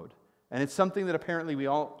 goblin mode. And it's something that apparently we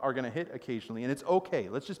all are going to hit occasionally, and it's okay.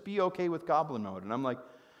 Let's just be okay with goblin mode. And I'm like,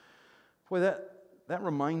 boy, that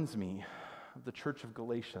reminds me of the church of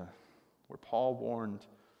Galatia, where Paul warned,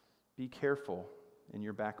 be careful in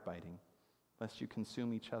your backbiting, lest you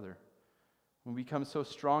consume each other. When we become so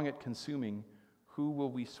strong at consuming, who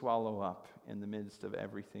will we swallow up in the midst of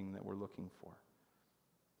everything that we're looking for?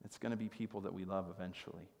 It's going to be people that we love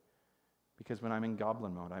eventually. Because when I'm in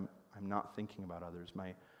goblin mode, I'm not thinking about others.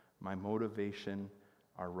 My motivation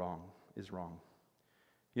is wrong.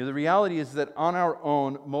 The reality is that on our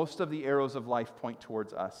own, most of the arrows of life point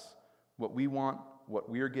towards us. What we want, what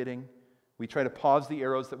we're getting. We try to pause the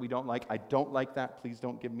arrows that we don't like. I don't like that. Please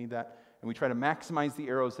don't give me that. And we try to maximize the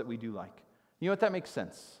arrows that we do like. You know what? That makes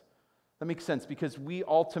sense. That makes sense because we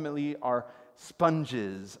ultimately are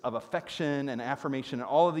sponges of affection and affirmation and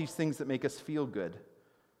all of these things that make us feel good.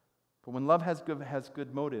 But when love has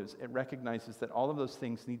good motives, it recognizes that all of those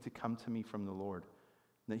things need to come to me from the Lord.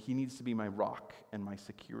 That He needs to be my rock and my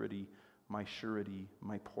security, my surety,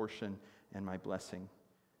 my portion, and my blessing.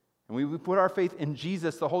 And when we put our faith in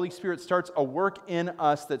Jesus, the Holy Spirit starts a work in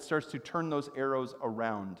us that starts to turn those arrows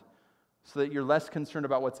around so that you're less concerned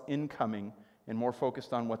about what's incoming and more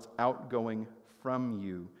focused on what's outgoing from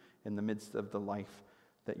you in the midst of the life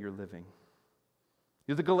that you're living.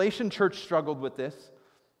 The Galatian church struggled with this.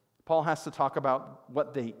 Paul has to talk about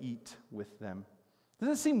what they eat with them.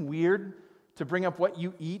 Doesn't it seem weird to bring up what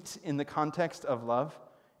you eat in the context of love?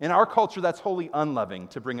 In our culture, that's wholly unloving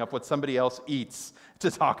to bring up what somebody else eats to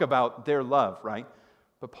talk about their love, right?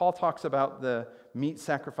 But Paul talks about the meat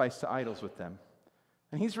sacrificed to idols with them.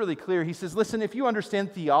 And he's really clear. He says, listen, if you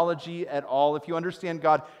understand theology at all, if you understand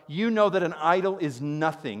God, you know that an idol is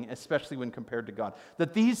nothing, especially when compared to God.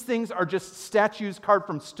 That these things are just statues carved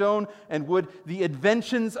from stone and wood, the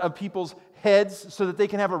inventions of people's heads so that they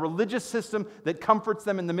can have a religious system that comforts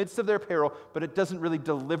them in the midst of their peril, but it doesn't really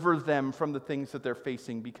deliver them from the things that they're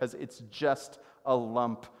facing because it's just a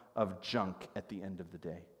lump of junk at the end of the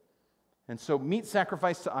day. And so meat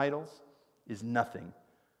sacrificed to idols is nothing.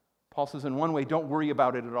 Paul says, in one way, don't worry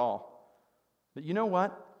about it at all. But you know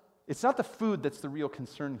what? It's not the food that's the real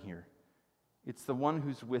concern here. It's the one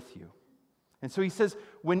who's with you. And so he says,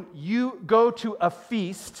 when you go to a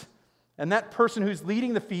feast, and that person who's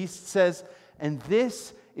leading the feast says, and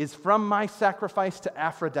this is from my sacrifice to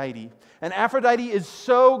Aphrodite. And Aphrodite is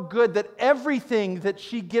so good that everything that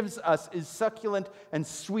she gives us is succulent and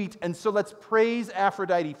sweet. And so let's praise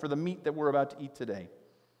Aphrodite for the meat that we're about to eat today.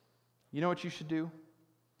 You know what you should do?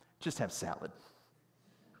 Just have salad.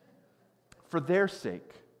 For their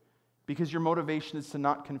sake, because your motivation is to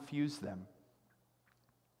not confuse them.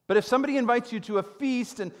 But if somebody invites you to a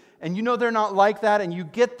feast and you know they're not like that, and you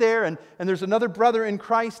get there and there's another brother in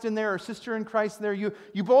Christ in there or sister in Christ in there, you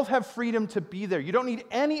both have freedom to be there. You don't need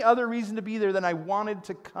any other reason to be there than I wanted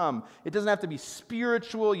to come. It doesn't have to be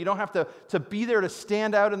spiritual. You don't have to be there to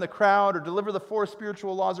stand out in the crowd or deliver the 4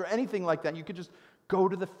 spiritual laws or anything like that. You could just go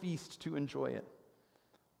to the feast to enjoy it.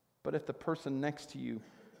 But if the person next to you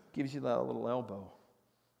gives you that little elbow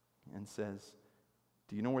and says,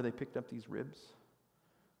 do you know where they picked up these ribs?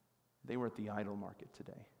 They were at the idol market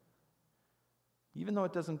today. Even though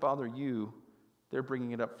it doesn't bother you, they're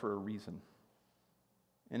bringing it up for a reason.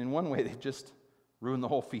 And in one way, they've just ruined the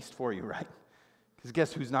whole feast for you, right? Because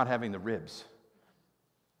guess who's not having the ribs?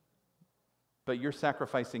 But you're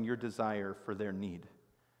sacrificing your desire for their need,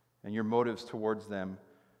 and your motives towards them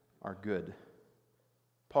are good.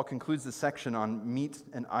 Paul concludes the section on meat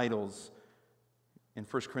and idols in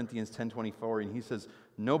 1 Corinthians 10:24, and he says,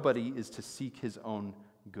 nobody is to seek his own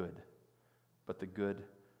good, but the good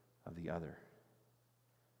of the other.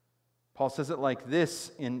 Paul says it like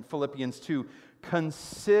this in Philippians 2,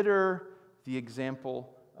 consider the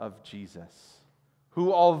example of Jesus,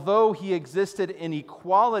 who, although he existed in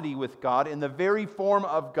equality with God, in the very form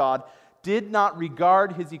of God, did not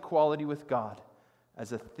regard his equality with God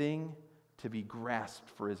as a thing to be grasped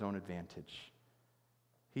for his own advantage.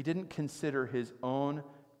 He didn't consider his own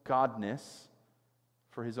godness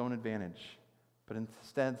for his own advantage, but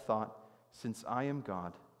instead thought, since I am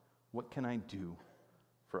God, what can I do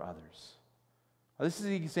for others? Now, this is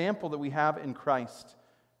the example that we have in Christ,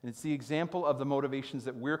 and it's the example of the motivations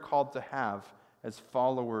that we're called to have as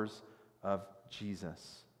followers of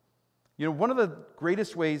Jesus. You know, one of the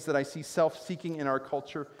greatest ways that I see self-seeking in our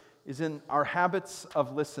culture is in our habits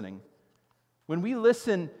of listening. When we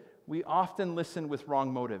listen, we often listen with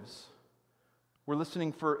wrong motives. We're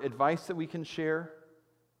listening for advice that we can share,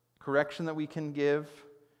 correction that we can give,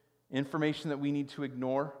 information that we need to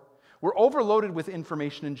ignore. We're overloaded with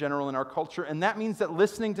information in general in our culture, and that means that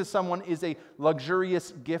listening to someone is a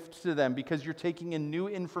luxurious gift to them because you're taking in new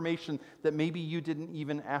information that maybe you didn't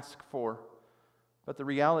even ask for. But the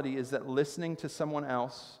reality is that listening to someone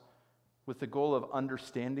else with the goal of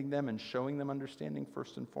understanding them and showing them understanding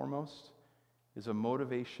first and foremost is a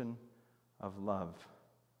motivation of love.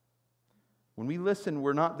 When we listen,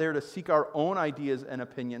 we're not there to seek our own ideas and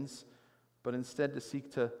opinions, but instead to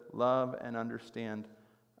seek to love and understand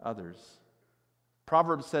others.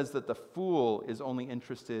 Proverbs says that the fool is only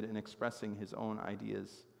interested in expressing his own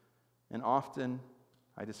ideas. And often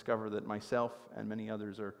I discover that myself and many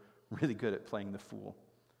others are really good at playing the fool.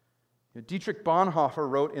 Dietrich Bonhoeffer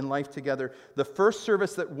wrote in Life Together, the first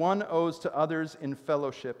service that one owes to others in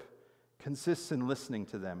fellowship consists in listening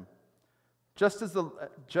to them. Just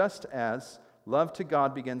as love to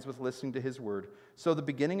God begins with listening to His word, so the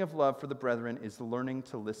beginning of love for the brethren is learning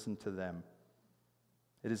to listen to them.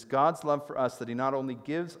 It is God's love for us that He not only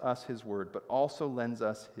gives us His word, but also lends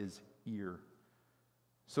us His ear.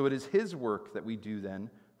 So it is His work that we do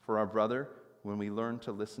then for our brother when we learn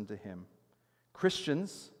to listen to Him.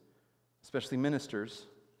 Christians, especially ministers,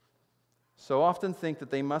 so often think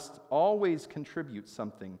that they must always contribute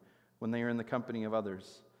something when they are in the company of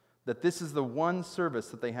others, that this is the one service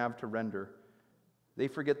that they have to render. They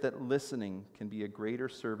forget that listening can be a greater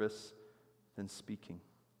service than speaking.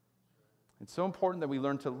 It's so important that we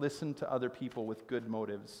learn to listen to other people with good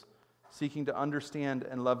motives, seeking to understand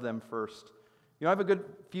and love them first. You know, I have a good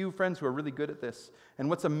few friends who are really good at this, and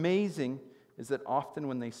what's amazing is that often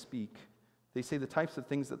when they speak, they say the types of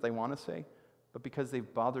things that they want to say, but because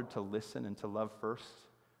they've bothered to listen and to love first,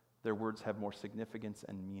 their words have more significance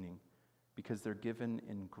and meaning because they're given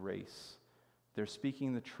in grace. They're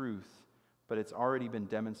speaking the truth, but it's already been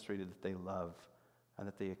demonstrated that they love and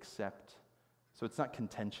that they accept. So it's not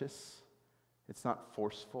contentious, it's not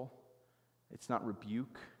forceful, it's not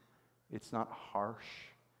rebuke, it's not harsh.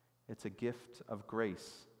 It's a gift of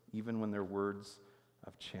grace, even when they're words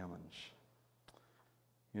of challenge.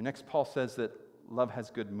 Next, Paul says that love has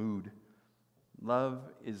good mood. Love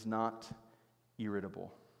is not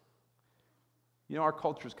irritable. You know, our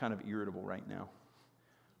culture is kind of irritable right now.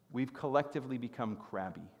 We've collectively become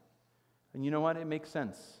crabby. And you know what? It makes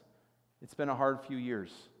sense. It's been a hard few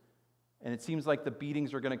years. And it seems like the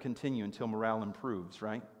beatings are going to continue until morale improves,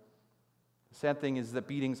 right? The sad thing is that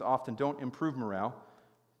beatings often don't improve morale,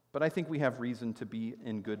 But I think we have reason to be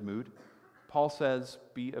in good mood. Paul says,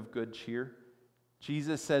 be of good cheer.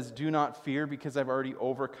 Jesus says, do not fear because I've already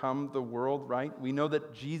overcome the world, right? We know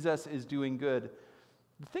that Jesus is doing good.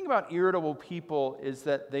 The thing about irritable people is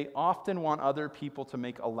that they often want other people to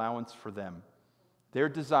make allowance for them. Their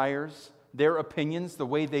desires, their opinions, the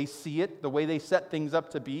way they see it, the way they set things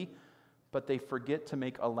up to be, but they forget to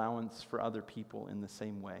make allowance for other people in the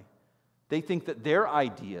same way. They think that their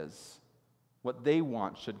ideas, what they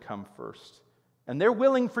want, should come first. And they're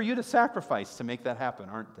willing for you to sacrifice to make that happen,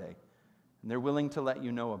 aren't they? And they're willing to let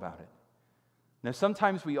you know about it. Now,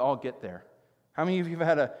 sometimes we all get there. How many of you have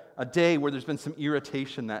had a day where there's been some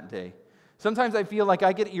irritation that day? Sometimes I feel like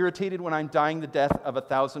I get irritated when I'm dying the death of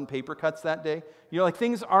 1,000 paper cuts that day. You know, like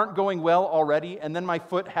things aren't going well already, and then my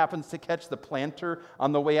foot happens to catch the planter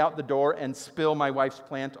on the way out the door and spill my wife's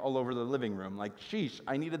plant all over the living room. Like, sheesh,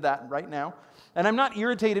 I needed that right now. And I'm not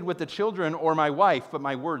irritated with the children or my wife, but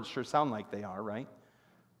my words sure sound like they are, right?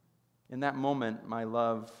 In that moment, my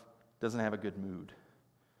love doesn't have a good mood.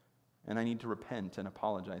 And I need to repent and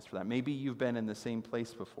apologize for that. Maybe you've been in the same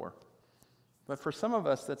place before. But for some of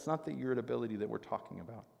us, that's not the irritability that we're talking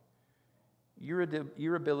about.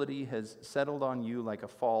 Irritability has settled on you like a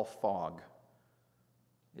fall fog.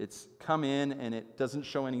 It's come in and it doesn't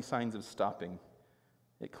show any signs of stopping.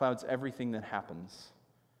 It clouds everything that happens.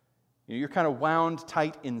 You're kind of wound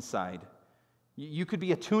tight inside. You could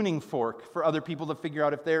be a tuning fork for other people to figure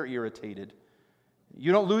out if they're irritated.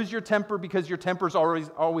 You don't lose your temper because your temper's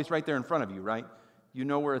always right there in front of you, right? You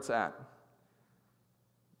know where it's at.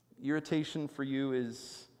 Irritation for you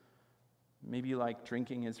is maybe like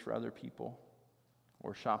drinking is for other people,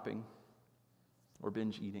 or shopping, or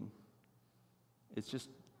binge eating. It just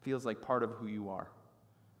feels like part of who you are.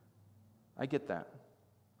 I get that.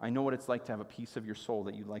 I know what it's like to have a piece of your soul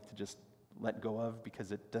that you'd like to just let go of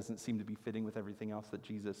because it doesn't seem to be fitting with everything else that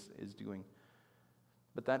Jesus is doing.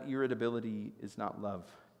 But that irritability is not love.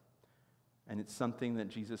 And it's something that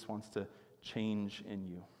Jesus wants to change in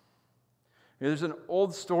you. There's an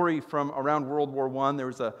old story from around World War I. There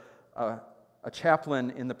was a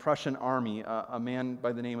chaplain in the Prussian army, a man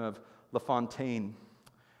by the name of LaFontaine.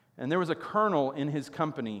 And there was a colonel in his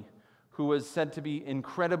company who was said to be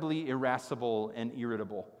incredibly irascible and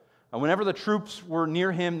irritable. Whenever the troops were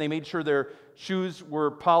near him, they made sure their shoes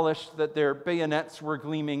were polished, that their bayonets were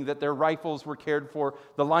gleaming, that their rifles were cared for.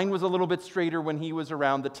 The line was a little bit straighter when he was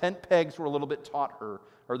around. The tent pegs were a little bit tauter,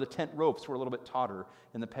 or the tent ropes were a little bit tauter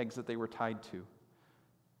in the pegs that they were tied to.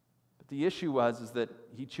 But the issue is that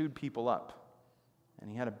he chewed people up, and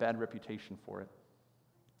he had a bad reputation for it.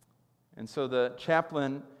 And so the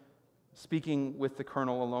chaplain, speaking with the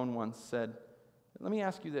colonel alone once, said, "Let me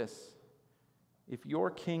ask you this. If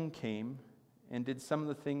your king came and did some of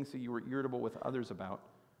the things that you were irritable with others about,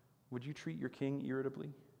 would you treat your king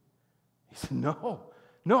irritably?" He said, No,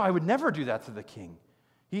 I would never do that to the king.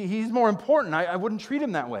 He's more important. I wouldn't treat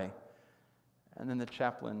him that way. And then the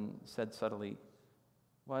chaplain said subtly,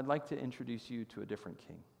 "Well, I'd like to introduce you to a different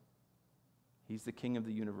king. He's the king of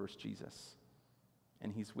the universe, Jesus.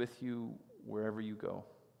 And he's with you wherever you go.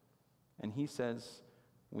 And he says,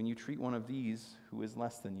 when you treat one of these who is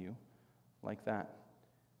less than you, like that,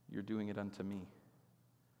 you're doing it unto me."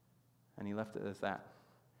 And he left it as that.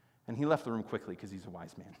 And he left the room quickly because he's a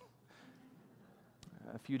wise man.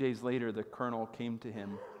 A few days later, the colonel came to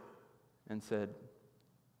him and said,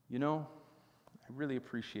 "You know, I really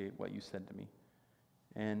appreciate what you said to me.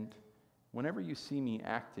 And whenever you see me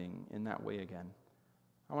acting in that way again,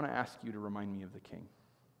 I want to ask you to remind me of the king.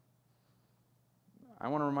 I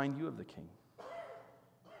want to remind you of the king."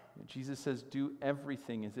 Jesus says, "Do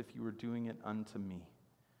everything as if you were doing it unto me."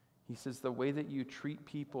 He says, the way that you treat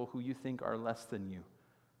people who you think are less than you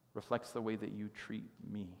reflects the way that you treat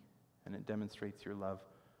me, and it demonstrates your love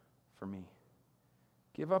for me.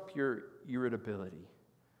 Give up your irritability.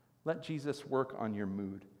 Let Jesus work on your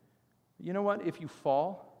mood. You know what? If you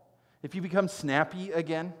fall, if you become snappy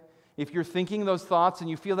again, if you're thinking those thoughts and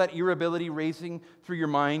you feel that irritability racing through your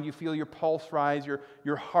mind, you feel your pulse rise,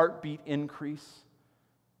 your heartbeat increase,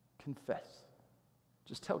 confess.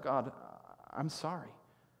 Just tell God, "I'm sorry.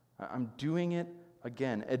 I'm doing it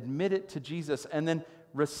again." Admit it to Jesus and then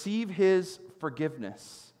receive his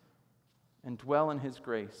forgiveness and dwell in his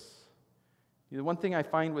grace. The one thing I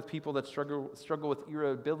find with people that struggle with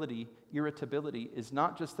irritability is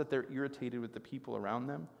not just that they're irritated with the people around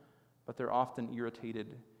them, but they're often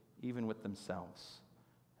irritated even with themselves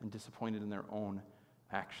and disappointed in their own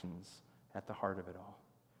actions at the heart of it all.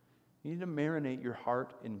 You need to marinate your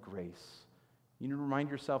heart in grace. You need to remind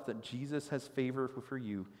yourself that Jesus has favor for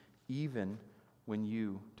you even when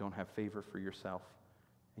you don't have favor for yourself.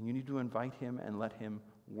 And you need to invite him and let him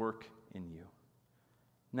work in you.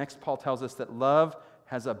 Next, Paul tells us that love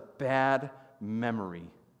has a bad memory.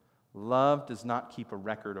 Love does not keep a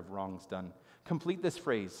record of wrongs done. Complete this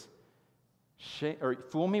phrase.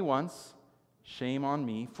 Fool me once, shame on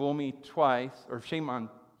me. Fool me twice, or shame on,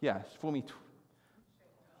 fool me twice.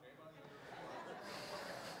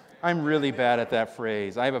 I'm really bad at that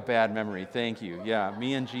phrase. I have a bad memory. Thank you. Yeah,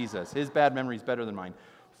 me and Jesus. His bad memory is better than mine.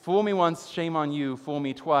 Fool me once, shame on you. Fool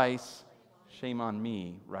me twice, shame on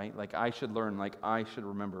me, right? Like I should learn, like I should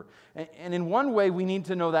remember. And in one way, we need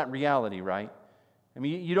to know that reality, right? I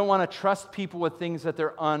mean, you don't want to trust people with things that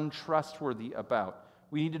they're untrustworthy about.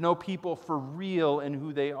 We need to know people for real and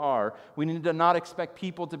who they are. We need to not expect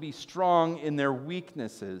people to be strong in their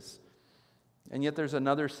weaknesses. And yet there's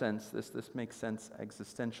another sense, this makes sense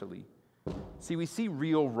existentially. See, we see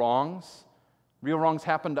real wrongs. Real wrongs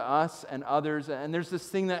happen to us and others, and there's this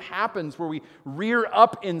thing that happens where we rear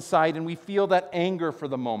up inside and we feel that anger for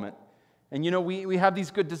the moment. And we have these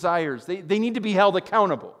good desires. They need to be held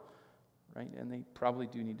accountable, right? And they probably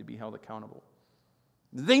do need to be held accountable.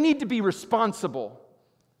 They need to be responsible.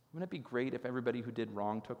 Wouldn't it be great if everybody who did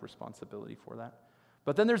wrong took responsibility for that?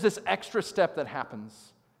 But then there's this extra step that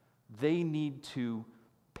happens. They need to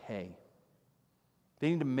pay. They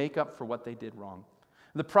need to make up for what they did wrong.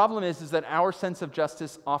 The problem is that our sense of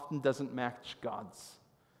justice often doesn't match God's.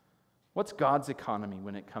 What's God's economy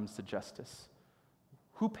when it comes to justice?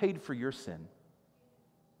 Who paid for your sin?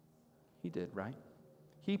 He did, right?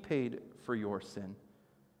 He paid for your sin.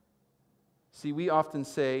 See, we often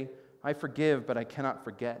say, I forgive, but I cannot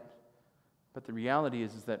forget. But the reality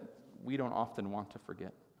is that we don't often want to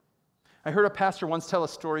forget. I heard a pastor once tell a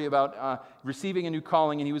story about receiving a new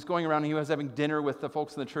calling, and he was going around and he was having dinner with the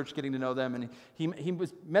folks in the church, getting to know them, and he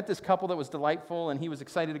met this couple that was delightful, and he was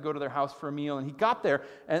excited to go to their house for a meal, and he got there,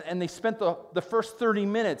 and they spent the first 30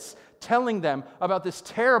 minutes telling them about this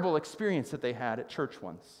terrible experience that they had at church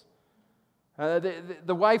once.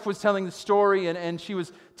 The wife was telling the story, and she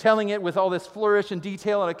was telling it with all this flourish and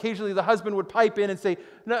detail, and occasionally the husband would pipe in and say,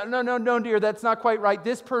 no, dear, that's not quite right.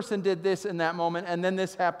 This person did this in that moment, and then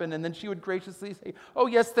this happened, and then she would graciously say, oh,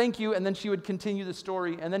 yes, thank you, and then she would continue the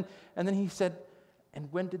story, and then he said,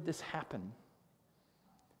 and when did this happen?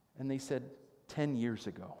 And they said, 10 years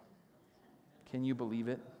ago. Can you believe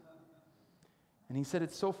it? And he said,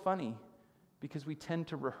 it's so funny, because we tend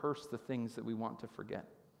to rehearse the things that we want to forget,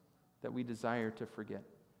 that we desire to forget.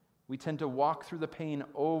 We tend to walk through the pain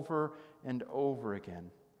over and over again.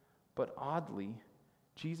 But oddly,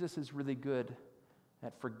 Jesus is really good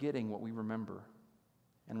at forgetting what we remember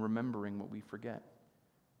and remembering what we forget.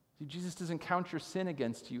 See, Jesus doesn't count your sin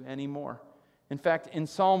against you anymore. In fact, in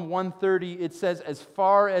Psalm 130, it says, as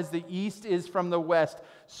far as the east is from the west,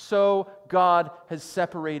 so God has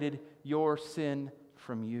separated your sin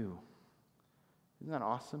from you. Isn't that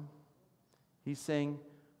awesome? He's saying,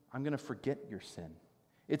 I'm going to forget your sin.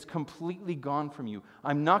 It's completely gone from you.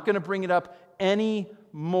 I'm not going to bring it up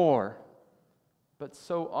anymore. But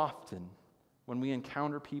so often, when we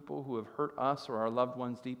encounter people who have hurt us or our loved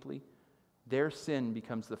ones deeply, their sin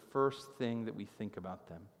becomes the first thing that we think about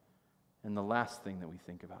them and the last thing that we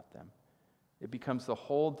think about them. It becomes the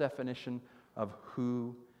whole definition of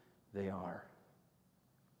who they are.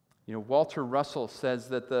 Walter Russell says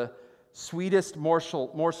that the sweetest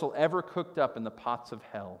morsel ever cooked up in the pots of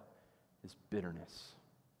hell is bitterness.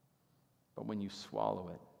 But when you swallow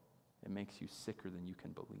it, it makes you sicker than you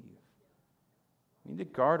can believe. We need to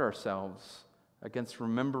guard ourselves against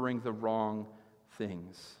remembering the wrong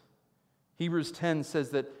things. Hebrews 10 says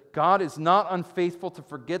that God is not unfaithful to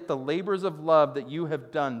forget the labors of love that you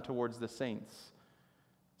have done towards the saints.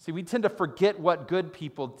 See, we tend to forget what good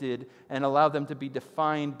people did and allow them to be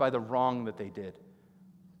defined by the wrong that they did.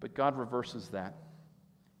 But God reverses that.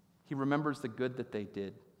 He remembers the good that they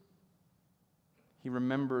did. He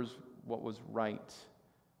remembers what was right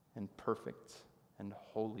and perfect and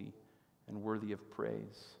holy and worthy of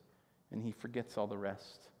praise. And He forgets all the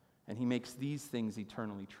rest. And He makes these things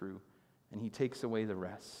eternally true. And He takes away the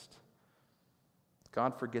rest.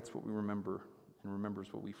 God forgets what we remember and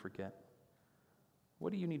remembers what we forget.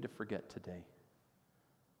 What do you need to forget today?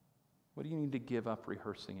 What do you need to give up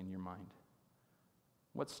rehearsing in your mind?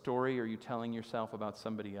 What story are you telling yourself about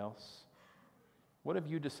somebody else? What have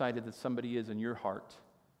you decided that somebody is in your heart?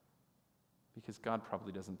 Because God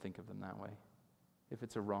probably doesn't think of them that way. If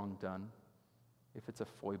it's a wrong done, if it's a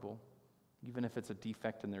foible, even if it's a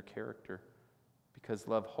defect in their character, because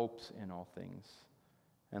love hopes in all things,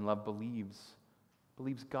 and love believes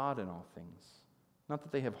God in all things. Not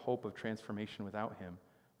that they have hope of transformation without Him,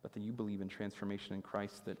 but that you believe in transformation in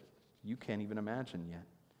Christ that you can't even imagine yet.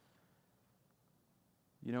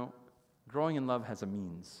 growing in love has a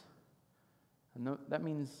means. And that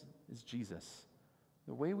means is Jesus.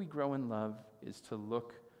 The way we grow in love is to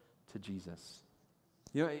look to Jesus.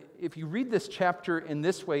 You know, if you read this chapter in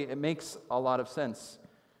this way, it makes a lot of sense.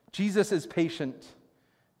 Jesus is patient.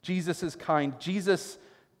 Jesus is kind. Jesus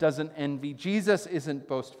doesn't envy. Jesus isn't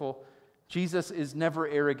boastful. Jesus is never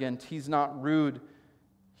arrogant. He's not rude.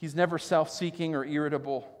 He's never self-seeking or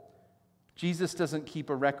irritable. Jesus doesn't keep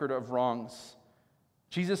a record of wrongs.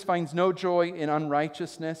 Jesus finds no joy in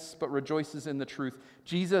unrighteousness, but rejoices in the truth.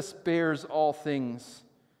 Jesus bears all things,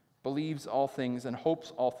 believes all things, and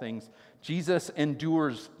hopes all things. Jesus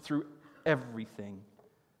endures through everything.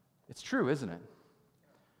 It's true, isn't it?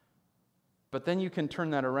 But then you can turn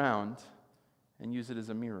that around and use it as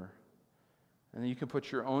a mirror. And then you can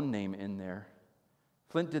put your own name in there.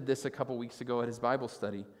 Flint did this a couple weeks ago at his Bible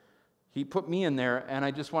study. He put me in there, and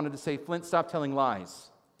I just wanted to say, Flint, stop telling lies.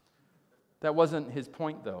 That wasn't his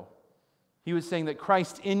point, though. He was saying that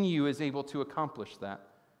Christ in you is able to accomplish that.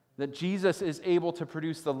 That Jesus is able to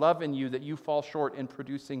produce the love in you that you fall short in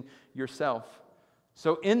producing yourself.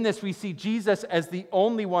 So in this, we see Jesus as the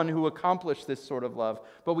only one who accomplished this sort of love.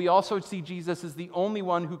 But we also see Jesus as the only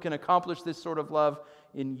one who can accomplish this sort of love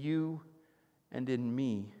in you and in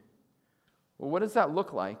me. Well, what does that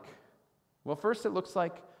look like? Well, first it looks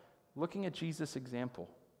like looking at Jesus' example.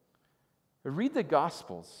 Read the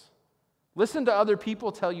Gospels. Listen to other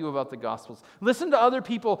people tell you about the Gospels. Listen to other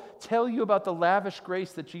people tell you about the lavish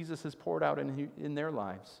grace that Jesus has poured out in their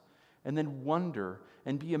lives. And then wonder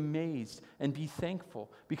and be amazed and be thankful,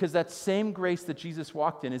 because that same grace that Jesus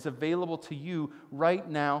walked in is available to you right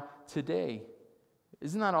now, today.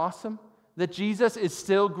 Isn't that awesome? That Jesus is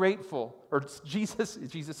still grateful, or Jesus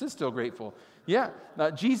is still grateful. Yeah,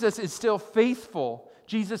 Jesus is still faithful.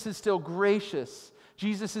 Jesus is still gracious.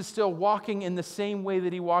 Jesus is still walking in the same way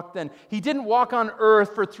that he walked then. He didn't walk on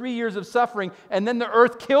earth for 3 years of suffering, and then the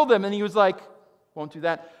earth killed him, and he was like, won't do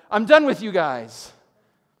that. I'm done with you guys.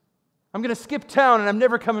 I'm going to skip town, and I'm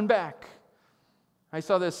never coming back. I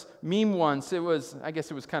saw this meme once. I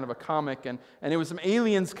guess it was kind of a comic, and it was some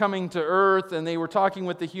aliens coming to Earth, and they were talking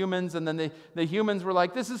with the humans, and then the humans were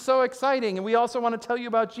like, this is so exciting, and we also want to tell you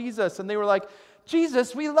about Jesus. And they were like,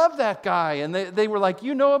 Jesus, we love that guy. And they were like,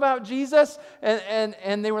 you know about Jesus?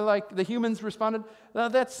 And they were like, the humans responded,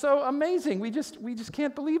 that's so amazing. We just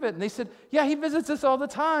can't believe it. And they said, yeah, he visits us all the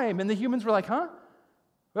time. And the humans were like, huh?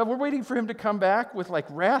 Well, we're waiting for him to come back with like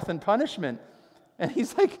wrath and punishment. And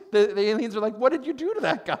he's like, the aliens are like, what did you do to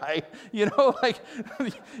that guy? You know, like,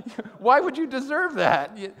 why would you deserve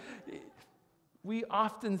that? We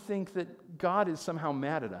often think that God is somehow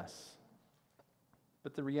mad at us.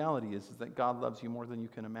 But the reality is that God loves you more than you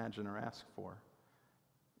can imagine or ask for.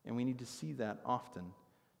 And we need to see that often,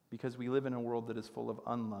 because we live in a world that is full of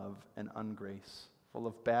unlove and ungrace, full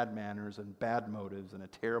of bad manners and bad motives and a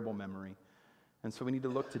terrible memory. And so we need to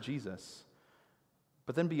look to Jesus.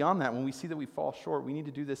 But then beyond that, when we see that we fall short, we need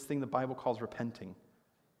to do this thing the Bible calls repenting,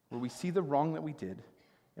 where we see the wrong that we did,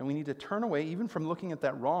 and we need to turn away even from looking at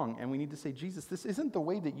that wrong, and we need to say, Jesus, this isn't the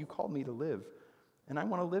way that you called me to live, and I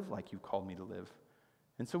want to live like you called me to live.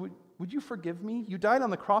 And so would you forgive me? You died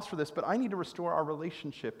on the cross for this, but I need to restore our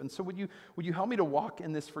relationship. And so would you help me to walk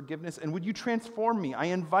in this forgiveness? And would you transform me? I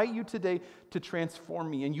invite you today to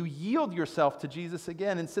transform me. And you yield yourself to Jesus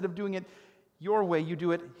again. Instead of doing it your way, you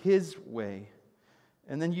do it his way.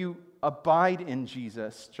 And then you abide in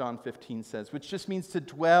Jesus, John 15 says, which just means to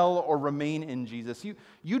dwell or remain in Jesus.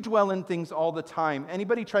 You dwell in things all the time.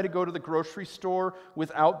 Anybody try to go to the grocery store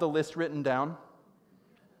without the list written down?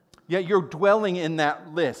 Yeah, you're dwelling in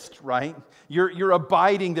that list, right? You're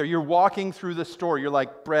abiding there. You're walking through the store. You're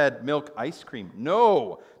like, bread, milk, ice cream.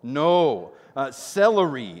 No.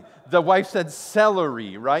 Celery. The wife said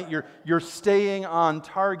celery, right? You're staying on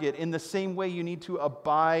target. In the same way, you need to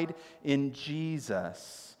abide in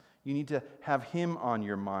Jesus. You need to have him on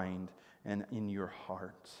your mind and in your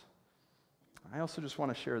heart. I also just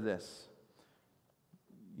want to share this.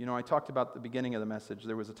 You know, I talked about the beginning of the message.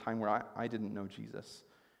 There was a time where I didn't know Jesus.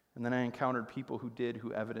 And then I encountered people who did,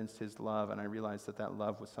 who evidenced his love, and I realized that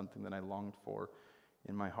love was something that I longed for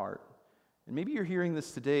in my heart. And maybe you're hearing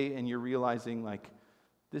this today and you're realizing, like,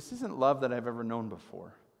 this isn't love that I've ever known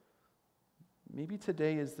before. Maybe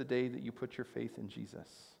today is the day that you put your faith in Jesus.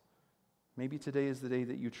 Maybe today is the day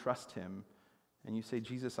that you trust him and you say,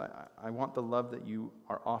 Jesus, I want the love that you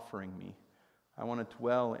are offering me. I want to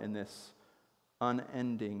dwell in this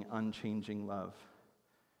unending, unchanging love.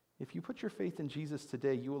 If you put your faith in Jesus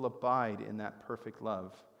today, you will abide in that perfect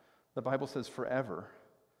love. The Bible says forever.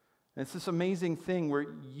 And it's this amazing thing where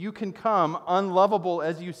you can come unlovable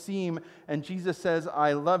as you seem, and Jesus says,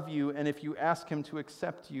 I love you, and if you ask him to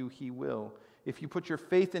accept you, he will. If you put your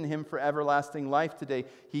faith in him for everlasting life today,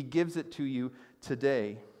 he gives it to you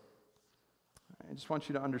today. I just want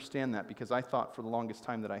you to understand that, because I thought for the longest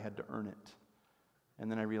time that I had to earn it. And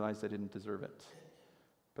then I realized I didn't deserve it.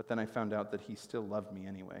 But then I found out that he still loved me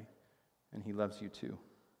anyway, and he loves you too.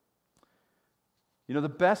 You know, the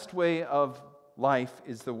best way of life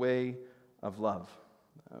is the way of love.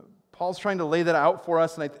 Paul's trying to lay that out for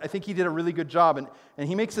us, and I think he did a really good job. And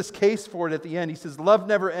he makes this case for it at the end. He says, love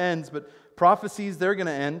never ends, but prophecies, they're going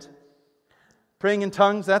to end. Praying in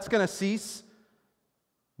tongues, that's going to cease.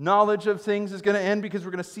 Knowledge of things is going to end because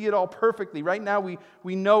we're going to see it all perfectly. Right now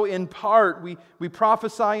we know in part, we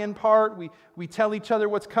prophesy in part, we tell each other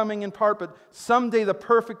what's coming in part, but someday the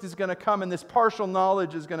perfect is going to come and this partial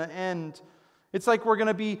knowledge is going to end. It's like we're going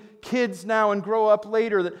to be kids now and grow up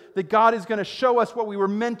later, that God is going to show us what we were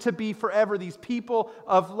meant to be forever, these people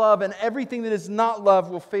of love, and everything that is not love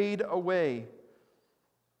will fade away.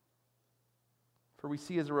 For we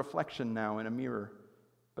see as a reflection now in a mirror,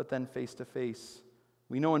 but then face to face.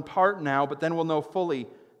 We know in part now, but then we'll know fully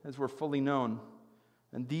as we're fully known.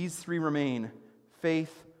 And these three remain: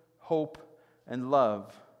 faith, hope, and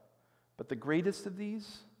love. But the greatest of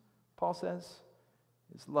these, Paul says,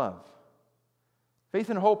 is love. Faith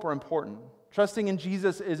and hope are important. Trusting in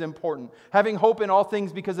Jesus is important. Having hope in all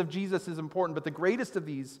things because of Jesus is important. But the greatest of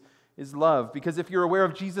these is love. Because if you're aware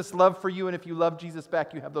of Jesus' love for you, and if you love Jesus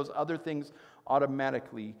back, you have those other things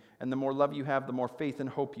automatically. And the more love you have, the more faith and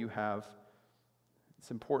hope you have. It's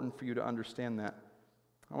important for you to understand that.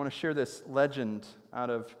 I want to share this legend out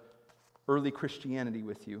of early Christianity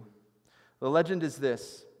with you. The legend is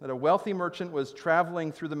this: that a wealthy merchant was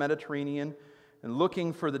traveling through the Mediterranean and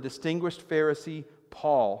looking for the distinguished Pharisee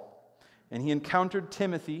Paul. And he encountered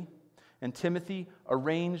Timothy, and Timothy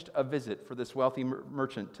arranged a visit for this wealthy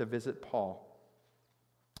merchant to visit Paul.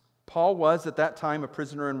 Paul was at that time a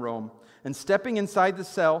prisoner in Rome, and stepping inside the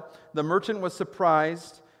cell, the merchant was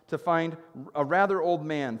surprised to find a rather old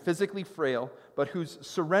man, physically frail, but whose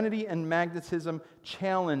serenity and magnetism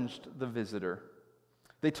challenged the visitor.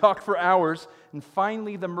 They talked for hours, and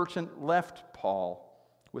finally the merchant left Paul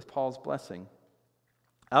with Paul's blessing.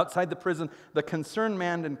 Outside the prison, the concerned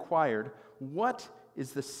man inquired, "What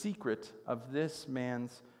is the secret of this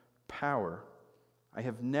man's power? I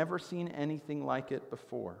have never seen anything like it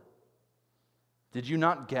before." "Did you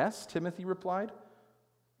not guess?" Timothy replied.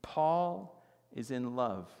 "Paul is in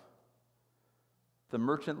love." The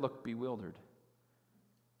merchant looked bewildered.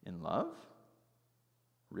 "In love?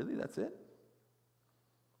 Really, that's it?"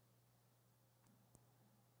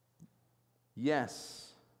 "Yes.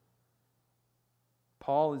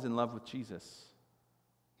 Paul is in love with Jesus,"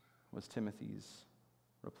 was Timothy's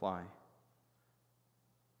reply.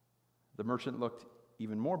 The merchant looked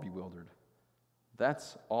even more bewildered.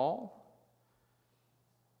 "That's all?"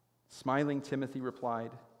 Smiling, Timothy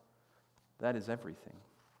replied, "That is everything."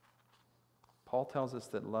 Paul tells us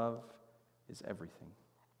that love is everything.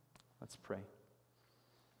 Let's pray.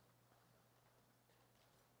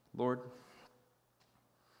 Lord,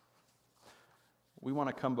 we want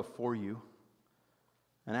to come before you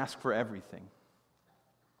and ask for everything.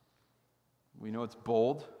 We know it's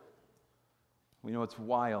bold. We know it's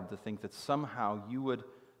wild to think that somehow you would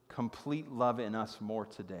complete love in us more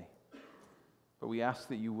today. But we ask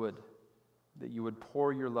that you would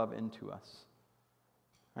pour your love into us.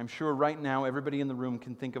 I'm sure right now everybody in the room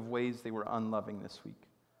can think of ways they were unloving this week.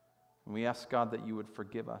 And we ask, God, that you would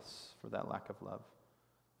forgive us for that lack of love.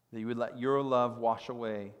 That you would let your love wash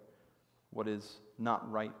away what is not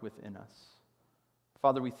right within us.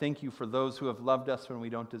 Father, we thank you for those who have loved us when we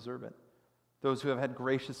don't deserve it. Those who have had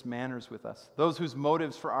gracious manners with us. Those whose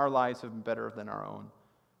motives for our lives have been better than our own.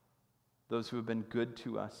 Those who have been good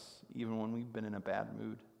to us even when we've been in a bad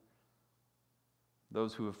mood.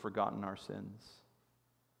 Those who have forgotten our sins.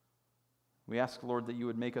 We ask, Lord, that you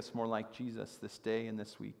would make us more like Jesus this day and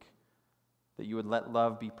this week. That you would let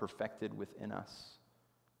love be perfected within us.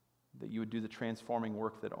 That you would do the transforming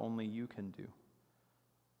work that only you can do.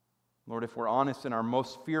 Lord, if we're honest, in our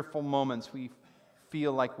most fearful moments, we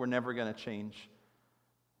feel like we're never going to change.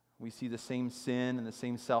 We see the same sin and the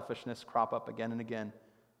same selfishness crop up again and again.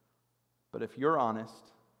 But if you're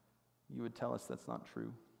honest, you would tell us that's not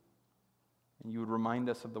true. And you would remind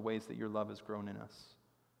us of the ways that your love has grown in us.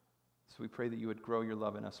 So we pray that you would grow your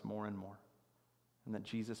love in us more and more, and that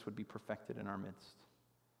Jesus would be perfected in our midst.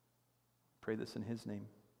 Pray this in his name.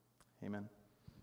 Amen.